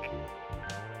gonna like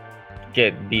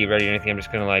be ready or anything. I'm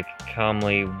just gonna like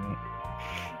calmly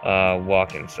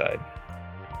walk inside.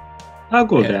 I'll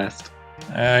go Yeah. last.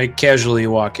 I casually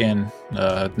walk in,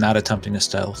 not attempting to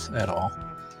stealth at all.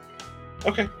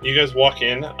 Okay, you guys walk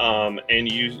in,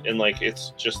 and like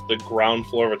it's just the ground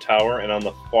floor of a tower, and on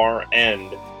the far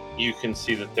end, you can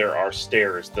see that there are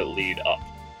stairs that lead up.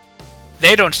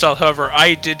 They don't stealth, however,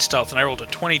 I did stealth, and I rolled a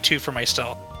 22 for my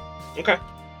stealth. Okay,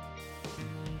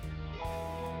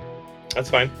 that's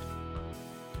fine.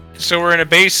 So we're in a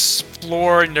base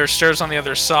floor, and there's stairs on the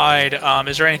other side.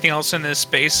 Is there anything else in this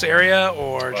base area,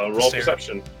 or just the Roll stairs?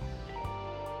 perception.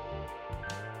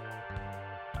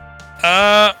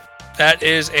 That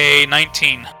is a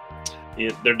 19.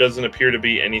 There doesn't appear to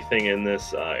be anything in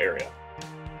this area.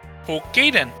 Okay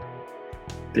then.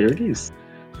 There it is.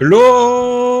 Hello!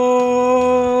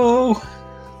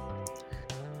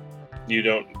 You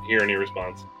don't hear any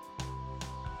response.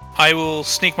 I will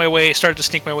start to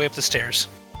sneak my way up the stairs.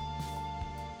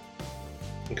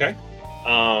 Okay.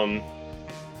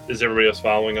 Is everybody else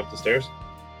following up the stairs?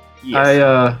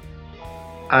 Yes.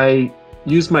 I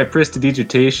use my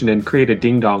prestidigitation and create a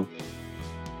ding dong.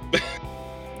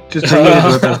 Just ring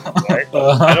the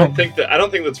doorbell. I don't think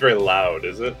that's very loud,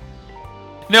 is it?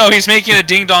 No, he's making a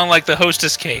ding dong like the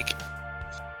hostess cake.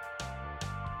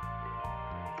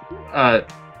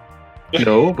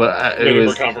 No, but it Looking for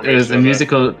was confirmation a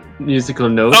of musical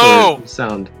note Oh! or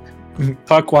sound.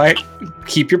 Puck White,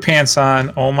 keep your pants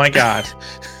on. Oh my god.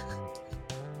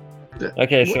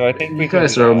 Okay, so I think we You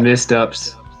guys can, are missed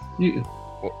ups. You,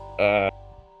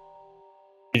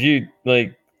 Did you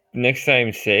like next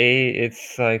time say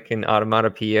it's like an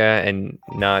automatopoeia and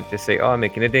not just say, "Oh, I'm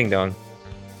making a ding dong"?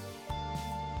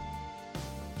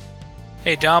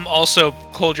 Hey, Dom, also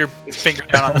hold your finger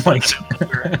down on the Oh my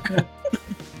button.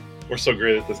 We're so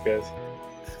great at this, guys.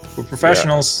 We're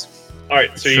professionals. All right,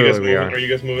 so Surely we are. are you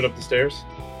guys moving up the stairs?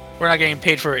 We're not getting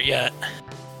paid for it yet.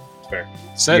 Fair.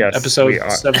 Said Yes, episode we are.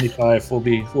 75. We'll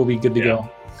be good to Yeah. go.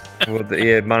 Well,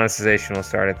 the monetization will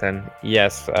start it then.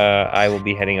 Yes, I will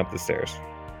be heading up the stairs.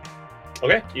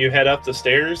 Okay, you head up the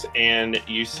stairs and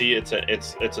you see it's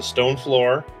a stone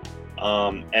floor,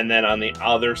 and then on the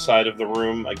other side of the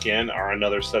room again are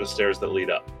another set of stairs that lead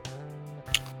up.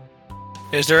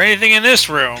 Is there anything in this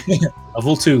room?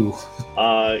 Level 2.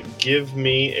 Give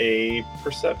me a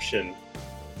perception.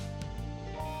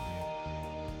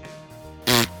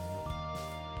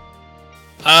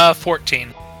 Uh,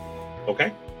 14.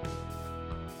 Okay.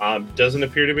 Doesn't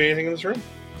appear to be anything in this room.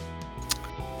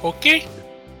 Okay.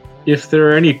 if there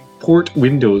are any port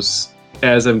windows,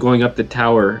 as I'm going up the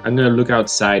tower, I'm gonna look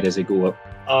outside as I go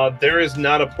up. There is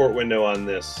not a port window on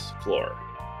this floor,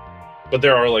 but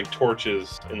there are like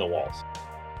torches in the walls.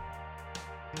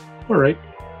 All right.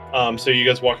 So you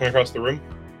guys walking across the room?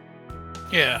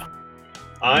 Yeah.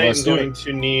 I am Let's do going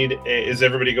to need. Is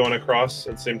everybody going across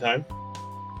at the same time?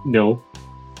 No.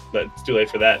 But it's too late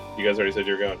for that. You guys already said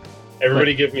you're going.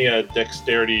 Everybody, give me a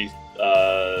dexterity.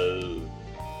 No,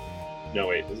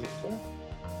 wait. Is it?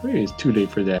 Maybe it's too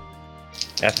late for that.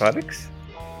 Athletics?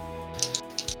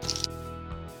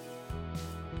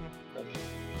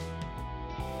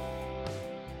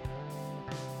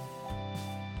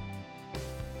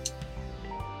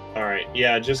 All right.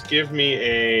 Yeah, just give me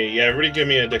a. Yeah, everybody, give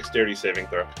me a dexterity saving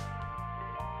throw.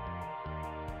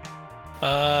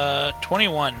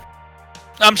 21.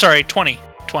 I'm sorry, 20.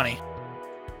 20.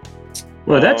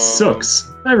 Well, that sucks.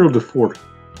 I rolled a 4.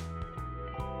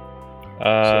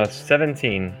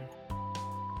 17.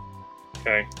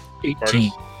 Okay.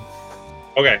 18.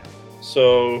 Okay.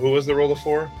 So who was the roll of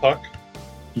 4? Puck.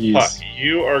 Yes. Puck,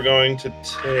 you are going to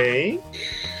take.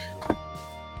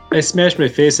 I smashed my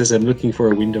face as I'm looking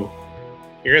for a window.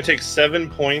 You're gonna take 7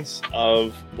 points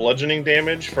of bludgeoning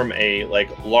damage from a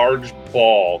large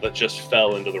ball that just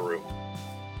fell into the room.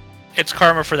 It's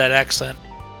karma for that accent.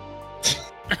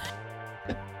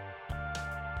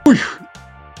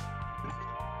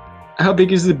 How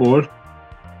big is the ball?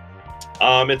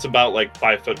 It's about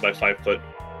 5 foot by 5 foot.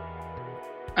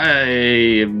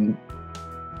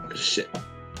 Shit.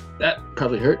 That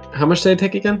probably hurt. How much did I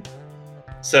take again?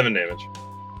 7 damage.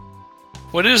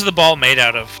 What is the ball made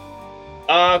out of?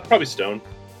 Probably stone.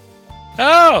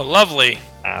 Oh, lovely.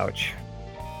 Ouch.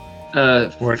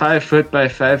 5 foot by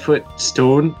 5 foot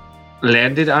stone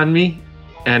landed on me,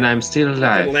 and I'm still It didn't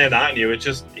alive. land on you. It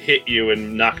just hit you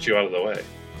and knocked you out of the way.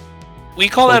 We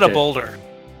call that a Okay. boulder.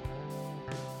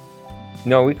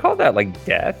 No, we call that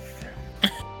death.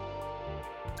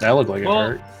 That looked like it Well-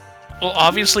 hurt. Well,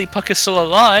 obviously Puck is still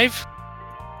alive.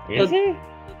 Is he?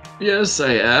 Yes,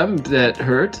 I am. That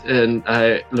hurt, and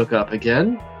I look up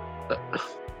again.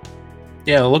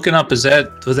 Yeah, looking up, does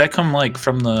that come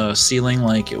from the ceiling?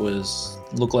 Like it was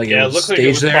looked like Yeah, it it was looks like it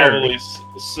was staged there. probably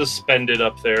suspended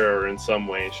up there or in some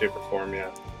way, shape, or form. Yeah.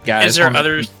 Yeah, I Is just there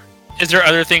wanna- Is there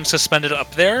other things suspended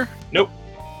up there? Nope.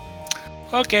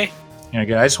 Okay. Yeah, I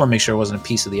just want to make sure it wasn't a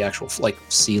piece of the actual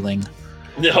ceiling.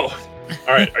 No. All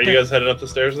right. Are you guys headed up the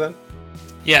stairs then?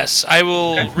 Yes, I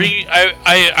will Okay.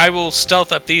 I will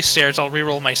stealth up these stairs. I'll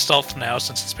reroll my stealth now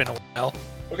since it's been a while.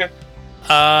 Okay.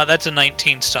 That's a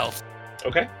 19 stealth.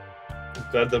 Okay.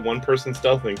 Glad the one person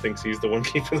stealthing thinks he's the one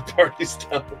keeping the party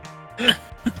stealth.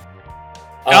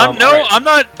 I'm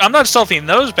alright. I'm not stealthing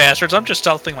those bastards. I'm just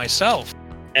stealthing myself.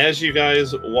 As you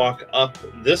guys walk up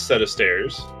this set of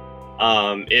stairs,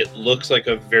 it looks like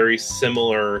a very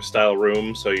similar style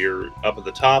room. So you're up at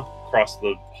the top. Across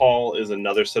the hall is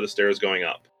another set of stairs going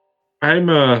up. I'm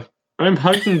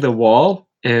hugging the wall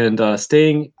and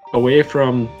staying away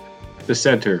from the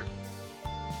center.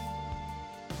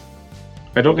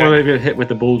 I don't Okay. want to get hit with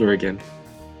the boulder again.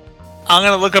 I'm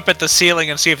gonna look up at the ceiling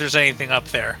and see if there's anything up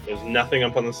there. There's nothing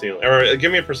up on the ceiling. Or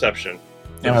give me a perception.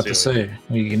 I have to say,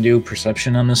 we can do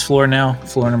perception on this floor now.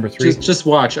 Floor number 3. Just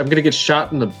watch. I'm gonna get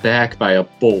shot in the back by a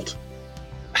bolt.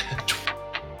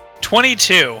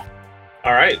 22.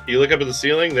 All right. You look up at the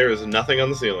ceiling. There is nothing on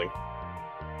the ceiling.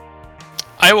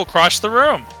 I will cross the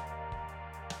room.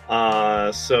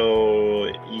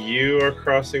 So you are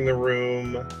crossing the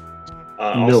room.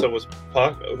 No. Also was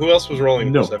Puck. Who else was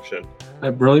rolling No. perception?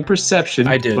 I'm rolling perception.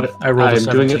 I did. But I rolled a I'm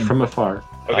doing it 17. from afar.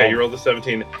 Okay, Oh. you rolled a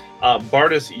 17.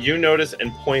 Bardis, you notice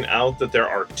and point out that there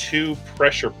are 2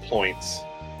 pressure points,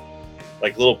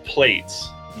 like little plates,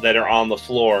 that are on the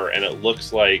floor, and it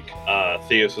looks like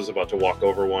Theos was about to walk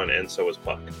over one, and so was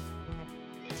Puck.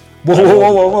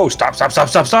 Whoa!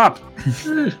 Stop!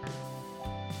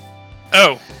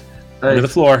 Oh, Under the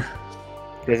floor.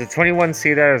 Does a 21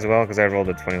 see that as well? Because I rolled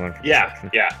a 21 for Yeah, perception.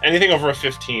 yeah. Anything over a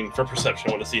 15 for perception,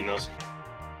 I would have seen those.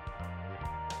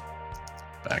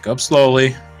 Back up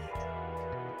slowly.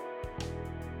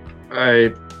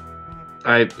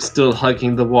 I'm still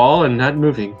hugging the wall and not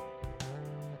moving.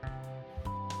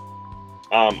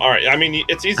 All right. I mean,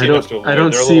 it's easy I don't- enough to avoid. I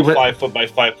don't They're see little what- 5 foot by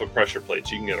 5 foot pressure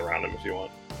plates. You can get around them if you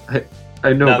want.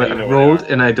 I know, Now that but you know I where they rolled are.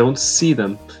 and I don't see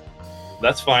them.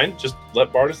 That's fine. Just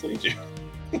let Bardis lead you.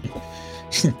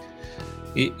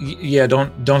 Yeah,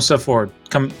 don't step forward.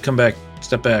 Come back.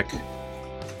 Step back.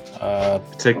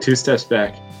 Take 2 steps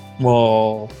back.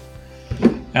 Well,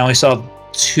 I only saw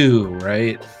 2,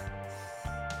 right?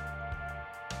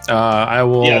 I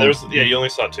will. Yeah, you only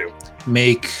saw 2.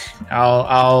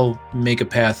 I'll make a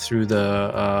path through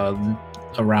the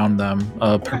around them,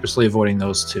 purposely avoiding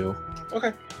those two.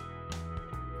 Okay.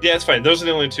 Yeah, it's fine. Those are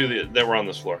the only two that were on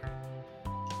this floor.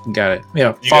 Got it.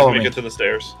 Yeah, You follow guys make me. it to the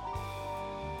stairs.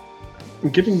 I'm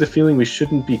getting the feeling we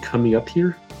shouldn't be coming up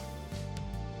here.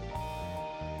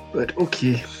 But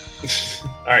okay.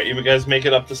 All right, you guys make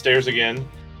it up the stairs again.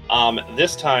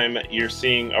 This time you're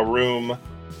seeing a room,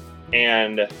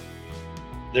 and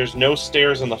there's no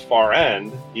stairs on the far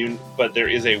end. But there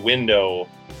is a window.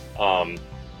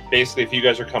 Basically, if you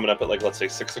guys are coming up at like let's say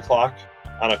 6 o'clock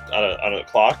on a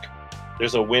clock,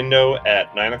 there's a window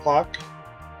at 9 o'clock,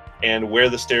 and where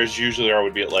the stairs usually are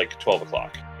would be at like 12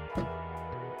 o'clock.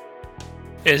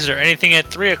 Is there anything at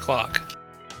 3 o'clock?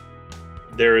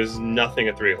 There is nothing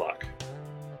at 3 o'clock.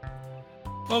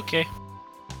 Okay.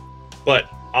 But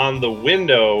on the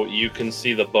window, you can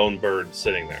see the bone bird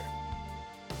sitting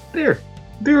there.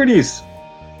 There it is.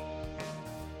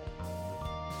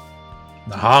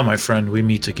 Aha, my friend, we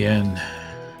meet again.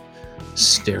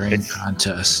 Staring It's-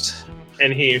 contest.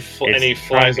 And he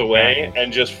flies away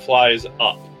and just flies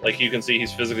up. Like you can see,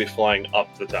 he's physically flying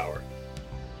up the tower.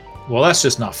 Well, that's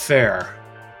just not fair.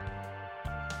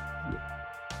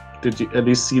 Did you at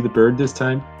least see the bird this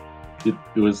time? It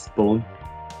was bone.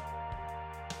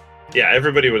 Yeah,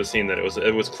 everybody would have seen that.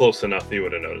 It was close enough that you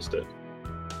would have noticed it.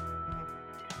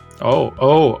 Oh.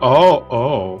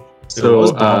 It So,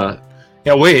 was bone.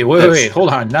 Yeah, wait. that's- Hold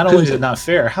on. Not only is it not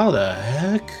fair, how the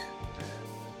heck?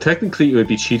 technically it would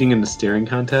be cheating in the staring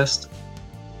contest.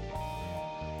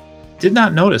 Did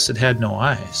not notice it had no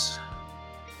eyes.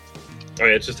 Oh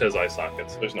yeah, it just has eye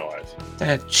sockets. There's no eyes.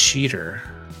 That cheater.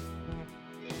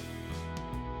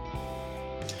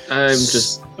 I'm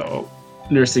just So,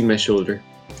 nursing my shoulder.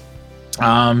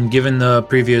 given the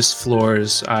previous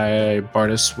floors,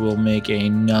 Bartis will make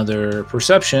another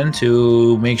perception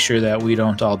to make sure that we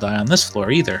don't all die on this floor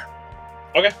either.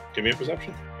 Okay, give me a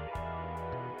perception.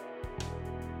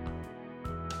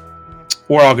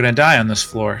 We're all gonna die on this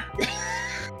floor.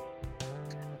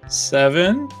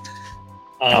 7.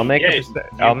 I'll make yeah,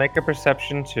 I'll make a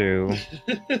perception too.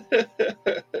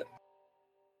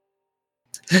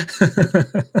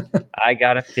 I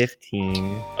got a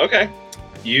 15. Okay.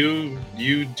 You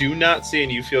do not see,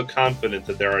 and you feel confident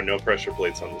that there are no pressure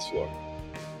plates on this floor.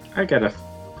 I got a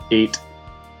 8.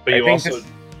 But I you think also this-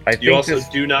 I you think also this-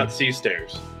 do not see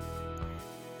stairs.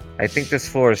 I think this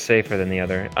floor is safer than the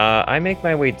other. I make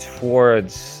my way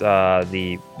towards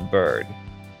the bird.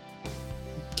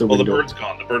 The Well, the window. bird's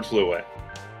gone. The bird flew away.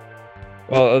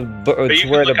 Well, But you to can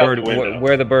where the look out bird the window.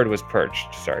 where the bird was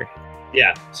perched. Sorry.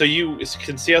 Yeah, so you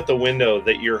can see out the window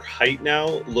that your height now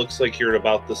looks like you're at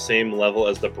about the same level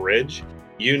as the bridge.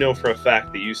 You know for a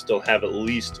fact that you still have at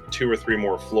least 2 or 3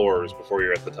 more floors before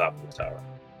you're at the top of the tower.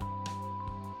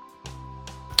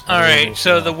 All right.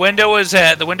 So the window was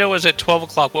at 12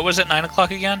 o'clock. What was it? 9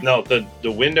 o'clock again? No,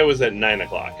 the window is at 9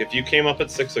 o'clock. If you came up at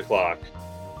 6 o'clock,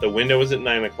 the window is at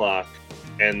 9 o'clock,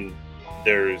 and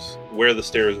there's where the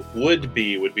stairs would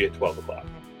be at 12 o'clock.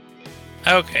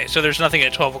 Okay. So there's nothing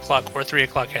at 12 o'clock or 3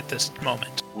 o'clock at this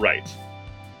moment. Right.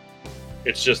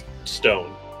 It's just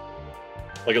stone.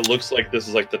 Like it looks like this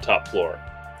is like the top floor.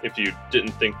 If you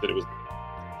didn't think that it was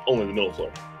only the middle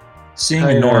floor. Seeing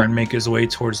Norin make his way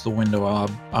towards the window,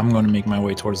 I'm going to make my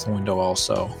way towards the window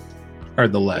also, or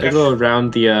the I ledge. go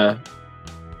around the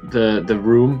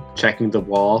room, checking the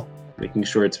wall, making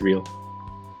sure it's real.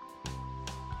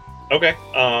 Okay.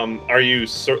 Are you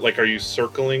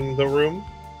circling the room?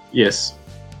 Yes.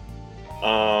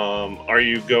 Are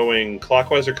you going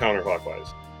clockwise or counterclockwise?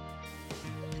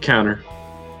 Counter.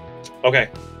 Okay.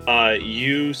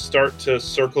 You start to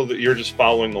circle. You're just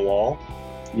following the wall.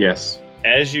 Yes.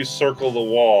 As you circle the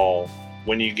wall,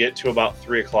 when you get to about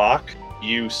 3 o'clock,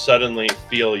 you suddenly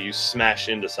feel you smash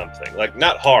into something. Like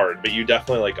not hard, but you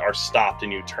definitely like are stopped,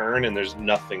 and you turn, and there's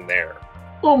nothing there.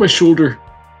 Oh, my shoulder.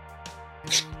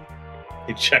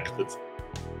 You check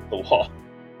the wall.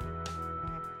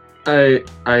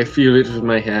 I feel it with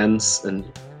my hands, and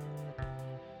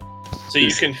So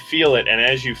you can feel it, and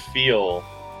as you feel,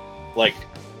 like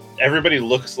everybody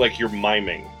looks like you're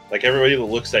miming. Like everybody that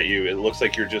looks at you, it looks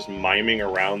like you're just miming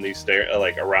around these stairs,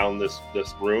 like around this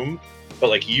room. But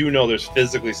like you know, there's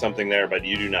physically something there, but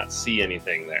you do not see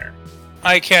anything there.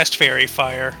 I cast Fairy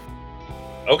Fire.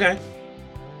 Okay.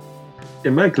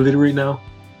 am I glittery now?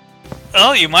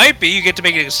 Oh, you might be. You get to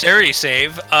make a dexterity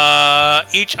save.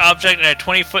 Each object in a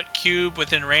 20-foot cube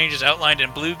within range is outlined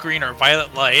in blue, green, or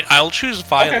violet light. I'll choose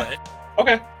violet.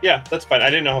 Okay. Yeah, that's fine. I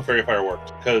didn't know how fairy fire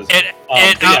worked because It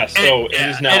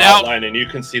is now outlined, and you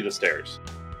can see the stairs.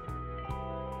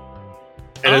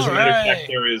 And as a matter of fact, Alright.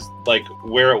 there is like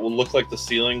where it will look like the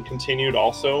ceiling continued.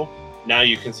 Also, now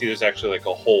you can see there's actually like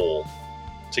a hole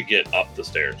to get up the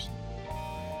stairs.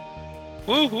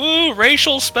 Woo woo!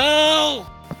 Racial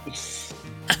spell.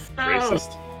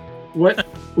 Racist.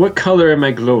 What color am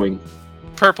I glowing?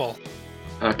 Purple.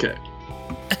 Okay.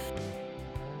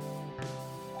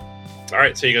 All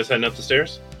right, so you guys heading up the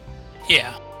stairs,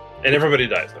 Yeah. and everybody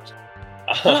dies.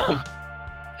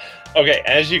 Okay,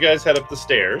 as you guys head up the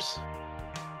stairs,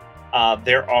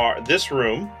 this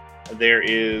room. There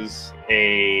is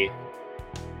a.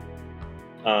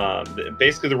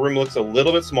 Basically, the room looks a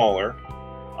little bit smaller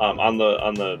on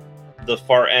the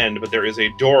far end, but there is a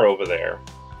door over there,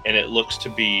 and it looks to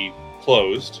be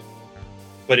closed.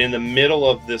 But in the middle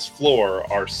of this floor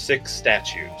are 6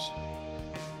 statues.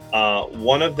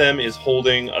 One of them is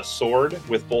holding a sword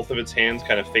with both of its hands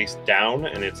kind of face down,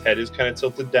 and its head is kind of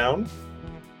tilted down.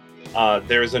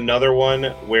 There's another one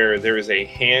where there is a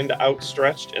hand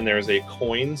outstretched, and there is a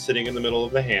coin sitting in the middle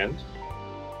of the hand.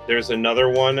 There's another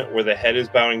one where the head is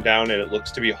bowing down, and it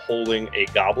looks to be holding a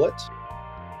goblet.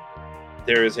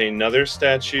 There is another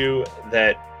statue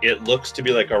that it looks to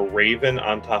be like a raven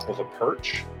on top of a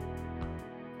perch.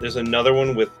 There's another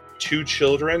one with 2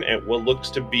 children and what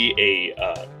looks to be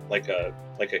a like a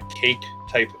cake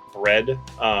type bread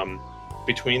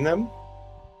between them.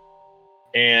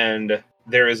 And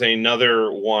there is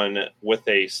another one with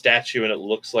a statue, and it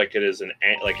looks like it is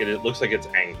it looks like it's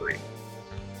angry.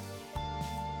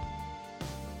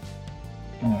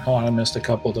 Oh, hold on, I missed a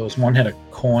couple of those. One had a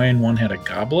coin, one had a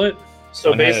goblet.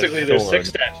 So One has a basically, there's 6 sword.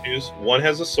 statues. One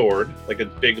has a sword, like a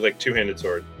big, like 2-handed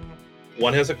sword.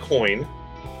 One has a coin.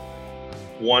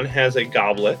 One has a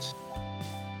goblet.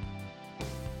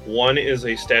 One is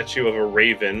a statue of a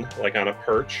raven, like on a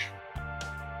perch.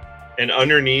 And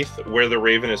underneath where the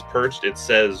raven is perched, it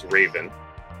says raven.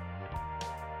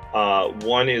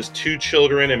 One is 2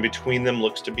 children, and between them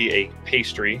looks to be a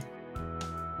pastry.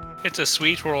 It's a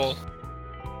sweet roll.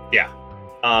 Yeah.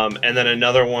 And then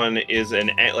another one is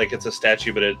it's a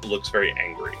statue, but it looks very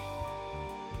angry.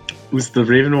 Was the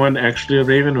raven one actually a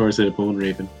raven, or is it a bone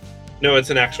raven? No,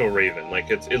 it's an actual raven. Like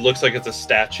it looks like it's a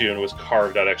statue, and it was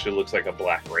carved out. Actually, looks like a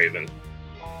black raven.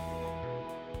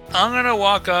 I'm gonna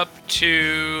walk up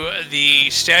to the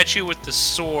statue with the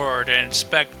sword and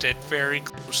inspect it very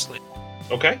closely.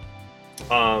 Okay.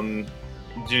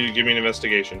 Do you give me an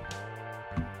investigation?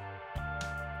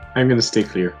 I'm gonna stay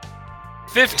clear.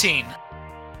 15.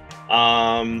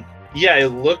 Yeah, it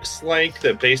looks like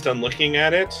that based on looking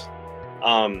at it.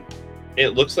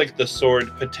 It looks like the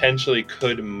sword potentially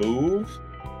could move,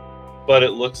 but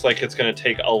it looks like it's going to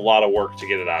take a lot of work to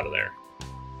get it out of there.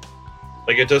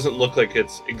 Like, it doesn't look like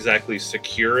it's exactly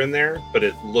secure in there, but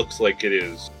it looks like it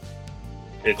is.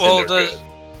 It's Well, in there good.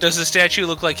 does the statue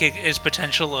look like it is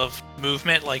potential of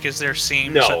movement? Like, is there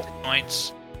seams No. at the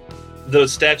joints? The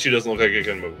statue doesn't look like it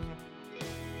can move.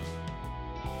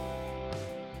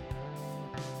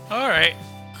 Alright.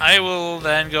 I will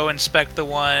then go inspect the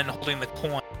one holding the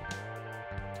coin.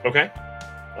 Okay.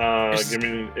 Is- Give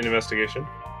me an investigation.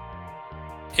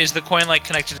 Is the coin, like,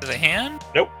 connected to the hand?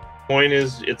 Coin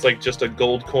it's like just a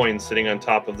gold coin sitting on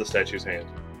top of the statue's hand.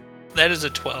 That is a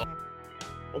 12.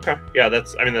 Okay. Yeah,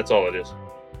 that's all it is.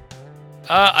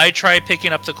 I try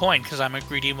picking up the coin, because I'm a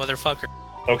greedy motherfucker.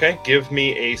 Okay, give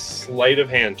me a sleight of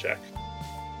hand check.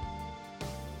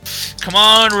 Come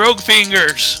on, rogue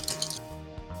fingers!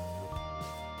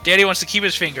 Daddy wants to keep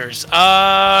his fingers.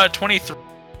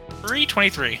 23.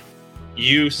 23.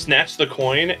 You snatch the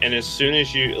coin, and as soon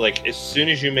as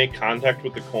you make contact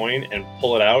with the coin and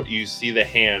pull it out, you see the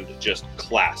hand just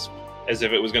clasp as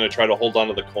if it was going to try to hold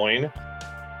onto the coin,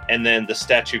 and then the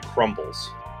statue crumbles.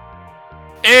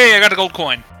 Hey, I got a gold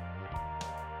coin.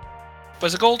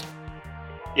 Was it gold?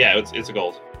 Yeah, it's a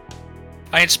gold.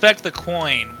 I inspect the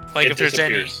coin, like It if there's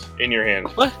any. disappears in your hand.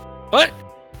 What?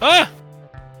 Ah!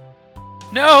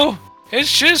 No!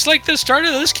 It's just like the start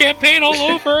of this campaign all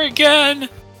over again!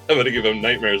 I'm going to give him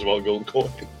nightmares about gold coin.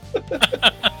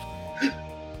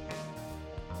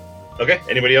 Okay,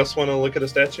 anybody else want to look at a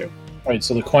statue? Right,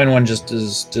 so the coin one just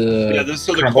is Yeah,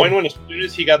 so the crumble? coin one, as soon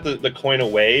as he got the coin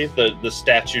away, the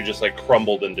statue just like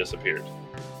crumbled and disappeared.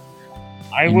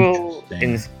 I will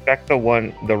Interesting. inspect the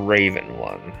raven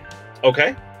one.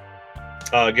 Okay.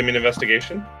 Give me an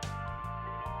investigation.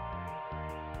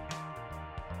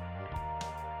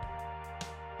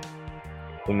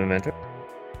 The memento.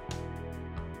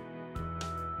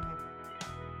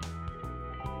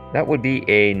 That would be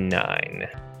a 9.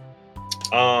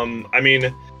 I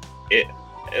mean, it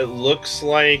looks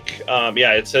like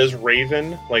it says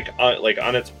raven like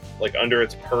on its under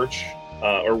its perch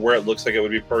or where it looks like it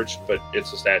would be perched, but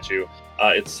it's a statue.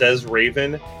 It says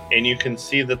Raven, and you can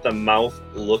see that the mouth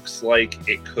looks like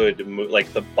it could move.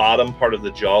 Like the bottom part of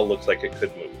the jaw looks like it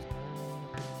could move.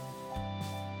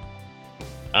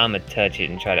 I'm gonna touch it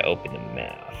and try to open the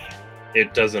mouth.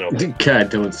 It doesn't open. God,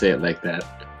 don't say it like that.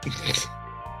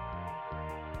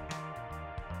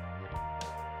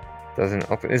 Doesn't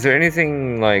open. Is there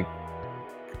anything like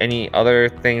any other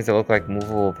things that look like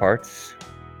movable parts?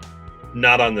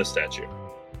 Not on this statue.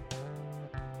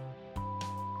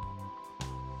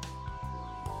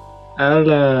 I'll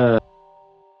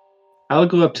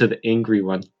go up to the angry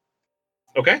one.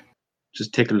 Okay.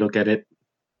 Just take a look at it.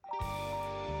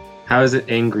 How is it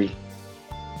angry?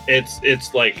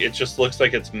 It's like it just looks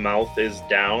like its mouth is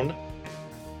down.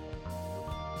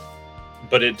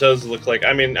 But it does look like,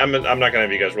 I mean, I'm not going to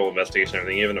have you guys roll investigation or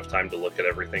everything, even if time to look at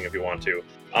everything if you want to.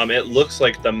 It looks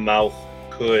like the mouth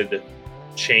could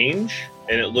change,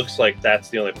 and it looks like that's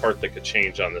the only part that could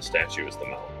change on the statue is the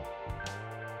mouth.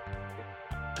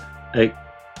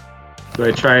 Do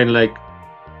I try and like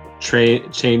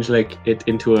change like it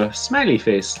into a smiley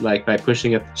face, like by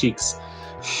pushing at the cheeks?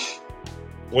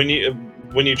 When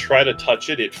you try to touch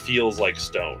it, it feels like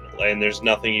stone, and there's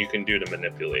nothing you can do to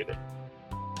manipulate it.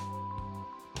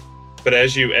 But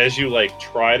as you like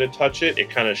try to touch it, it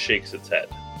kind of shakes its head.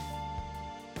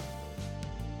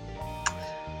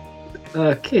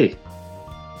 Okay.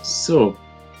 So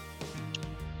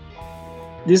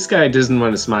this guy doesn't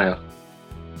want to smile.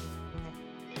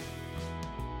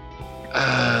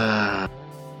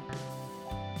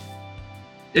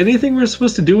 Anything we're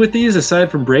supposed to do with these aside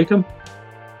from break them?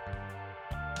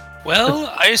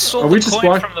 Well, I sold the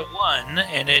coin from the one,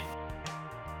 and it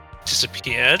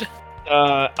disappeared.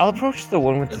 I'll approach the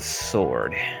one with the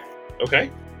sword.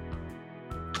 Okay.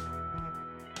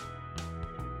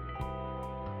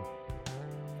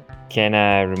 Can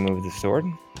I remove the sword?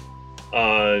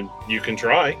 You can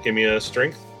try. Give me a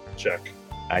strength check.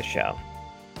 I shall.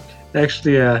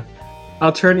 Actually,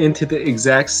 I'll turn into the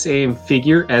exact same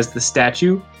figure as the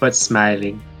statue, but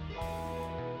smiling.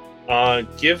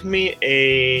 Give me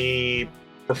a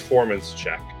performance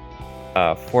check.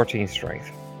 14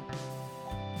 strength.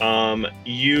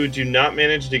 You do not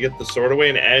manage to get the sword away,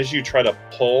 and as you try to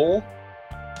pull,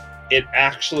 it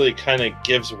actually kind of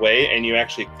gives way, and you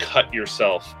actually cut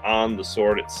yourself on the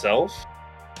sword itself,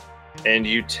 and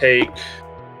you take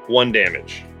 1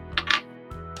 damage.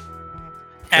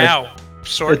 Ow!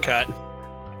 Sword cut.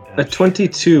 A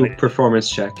 22 performance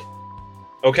check.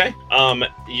 Okay.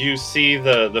 You see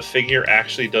the figure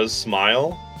actually does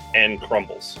smile and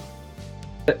crumbles.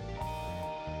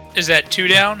 Is that 2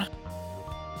 down?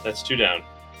 That's 2 down.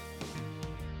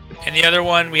 And the other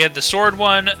one, we had the sword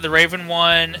one, the raven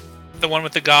one, the one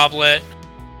with the goblet.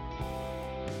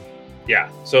 Yeah.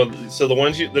 So the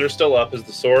ones that are still up is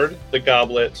the sword, the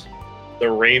goblet, the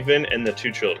raven, and the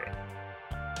 2 children.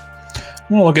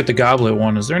 I'm gonna look at the goblet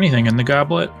one. Is there anything in the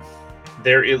goblet?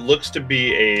 There, it looks to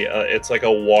be it's like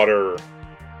a water.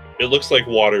 It looks like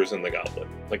water's in the goblet.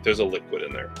 Like there's a liquid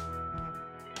in there.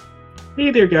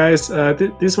 Hey there, guys.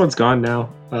 This one's gone now.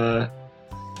 I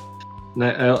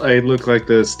look like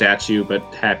the statue, but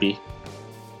happy.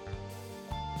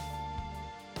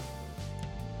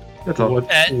 That's all.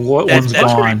 What one's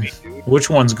gone? Creepy, dude. Which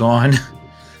one's gone?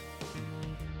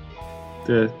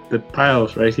 The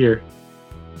pile's right here.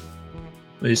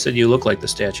 You said you look like the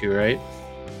statue, right?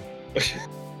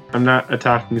 I'm not a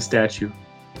talking statue.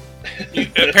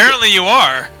 Apparently you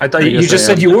are. I thought I you guess just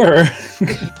I said am. you were.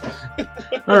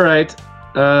 All right.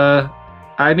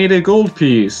 I need a gold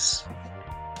piece.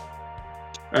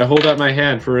 I hold out my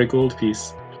hand for a gold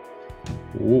piece.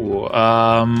 Ooh,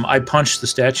 I punched the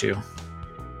statue.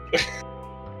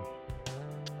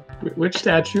 Which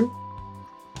statue?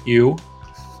 You.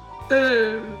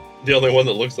 The only one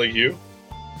that looks like you.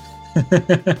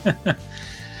 You're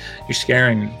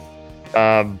scaring me.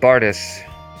 Bardis,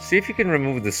 see if you can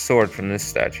remove the sword from this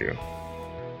statue.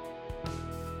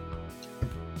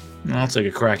 I'll take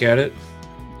a crack at it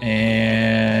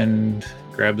and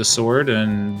grab the sword.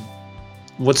 And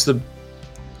what's the?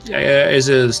 Is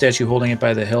it the statue holding it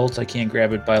by the hilt? I can't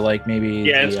grab it by like maybe.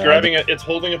 Yeah, it's grabbing it. It's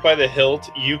holding it by the hilt.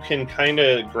 You can kind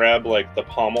of grab like the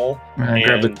pommel and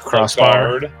grab the crossbar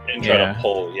guard and try to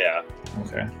pull. Yeah.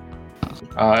 Okay.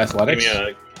 Athletics.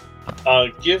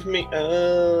 Give me.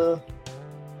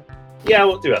 Yeah,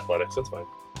 we'll do athletics. That's fine.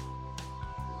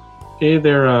 Hey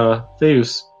there,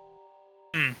 Theus.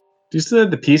 Hmm. Do you still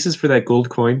have the pieces for that gold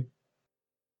coin?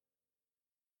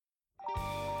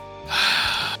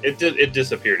 It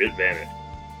disappeared. It vanished.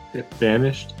 It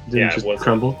vanished? Didn't Yeah, it it just wasn't.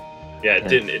 crumble? Yeah, it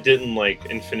didn't. It didn't like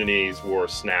Infinity's War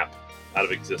snap out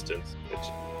of existence. It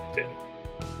just didn't.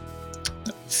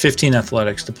 15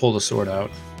 athletics to pull the sword out.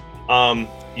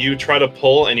 You try to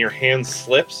pull, and your hand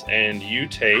slips, and you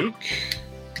take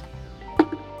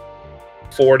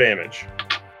 4 damage.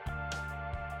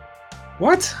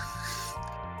 What?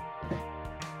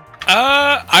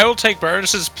 I will take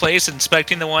Bardis's place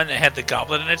inspecting the one that had the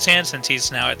goblet in its hand, since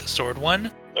he's now at the sword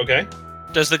one. Okay.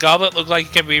 Does the goblet look like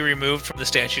it can be removed from the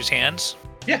statue's hands?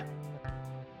 Yeah.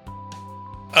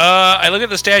 I look at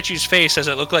the statue's face. Does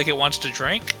it look like it wants to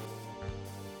drink?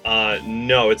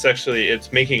 No,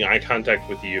 it's making eye contact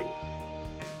with you.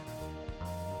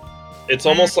 It's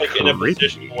almost like in a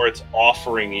position where it's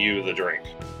offering you the drink.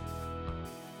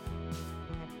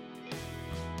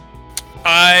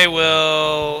 I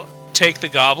will take the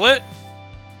goblet.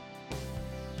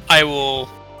 I will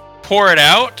pour it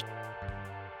out,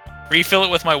 refill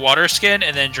it with my water skin,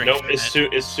 and then drink Nope, from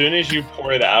it. as soon as you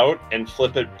pour it out and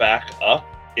flip it back up,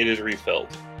 it is refilled.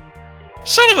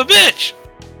 Son of a bitch!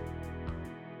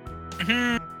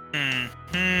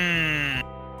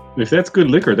 If that's good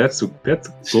liquor, that's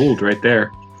gold right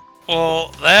there. Well,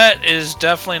 that is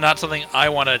definitely not something I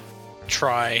want to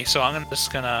try, so I'm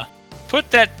just gonna put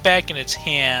that back in its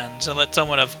hands and let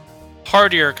someone of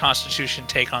hardier constitution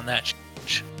take on that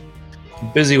challenge.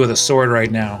 I'm busy with a sword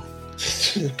right now.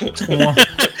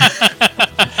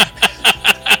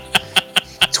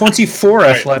 24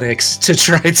 Right. athletics to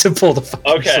try to pull the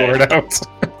fucking sword out.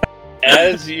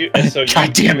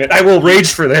 God damn it! I will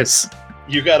rage for this.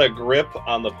 You got a grip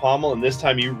on the pommel, and this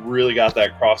time you really got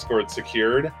that crossguard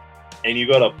secured, and you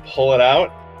got to pull it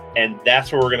out, and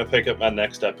that's where we're gonna pick up my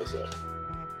next episode.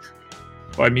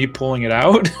 By me pulling it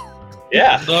out?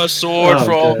 Yeah, The sword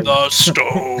Oh, from God. the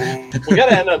stone. we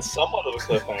gotta end on somewhat of a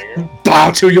cliffhanger.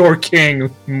 Bow to your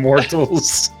king,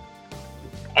 mortals.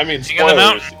 I mean, King of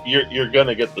the spoilers, you're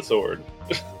gonna get the sword,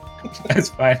 That's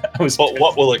fine. but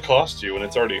what will it cost you when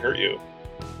it's already hurt you?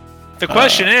 The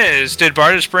question is, did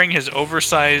Bardis bring his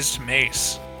oversized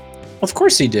mace? Of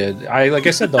course he did. Like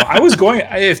I said though, I was going.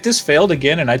 If this failed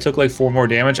again and I took like 4 more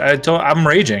damage, I'm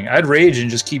raging. I'd rage and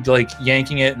just keep like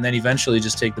yanking it, and then eventually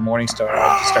just take the Morning Star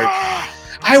out to start.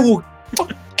 I will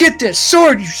get that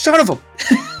sword, you son of a.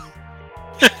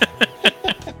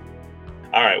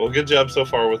 All right, well, good job so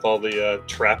far with all the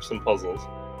traps and puzzles.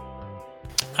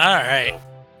 All right.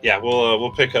 Yeah,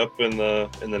 we'll pick up in the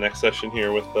next session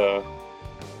here with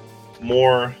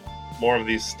more of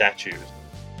these statues.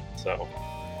 So.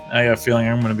 I got a feeling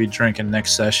I'm going to be drinking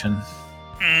next session.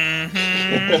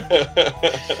 Mm-hmm.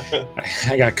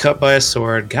 I got cut by a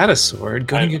sword. Got a sword.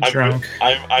 Gonna get drunk.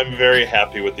 I'm very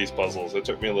happy with these puzzles. It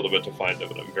took me a little bit to find them,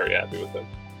 but I'm very happy with them.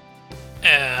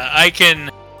 I can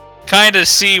kind of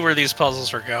see where these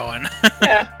puzzles are going.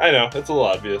 Yeah, I know. It's a little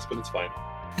obvious, but it's fine.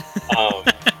 All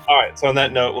right, so on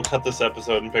that note, we'll cut this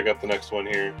episode and pick up the next one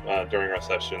here during our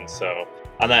session. So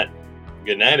on that,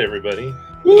 good night, everybody.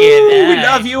 Woo, we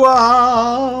love you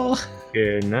all.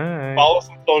 Good night. Follow us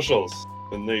on socials.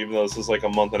 And even though this is like a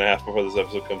month and a half before this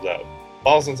episode comes out,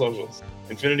 follow us on socials.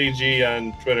 Infinity G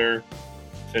on Twitter,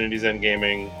 Infinity Zen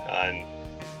Gaming on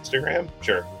Instagram,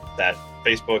 sure, that,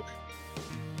 Facebook,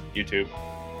 YouTube.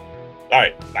 All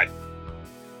right, bye.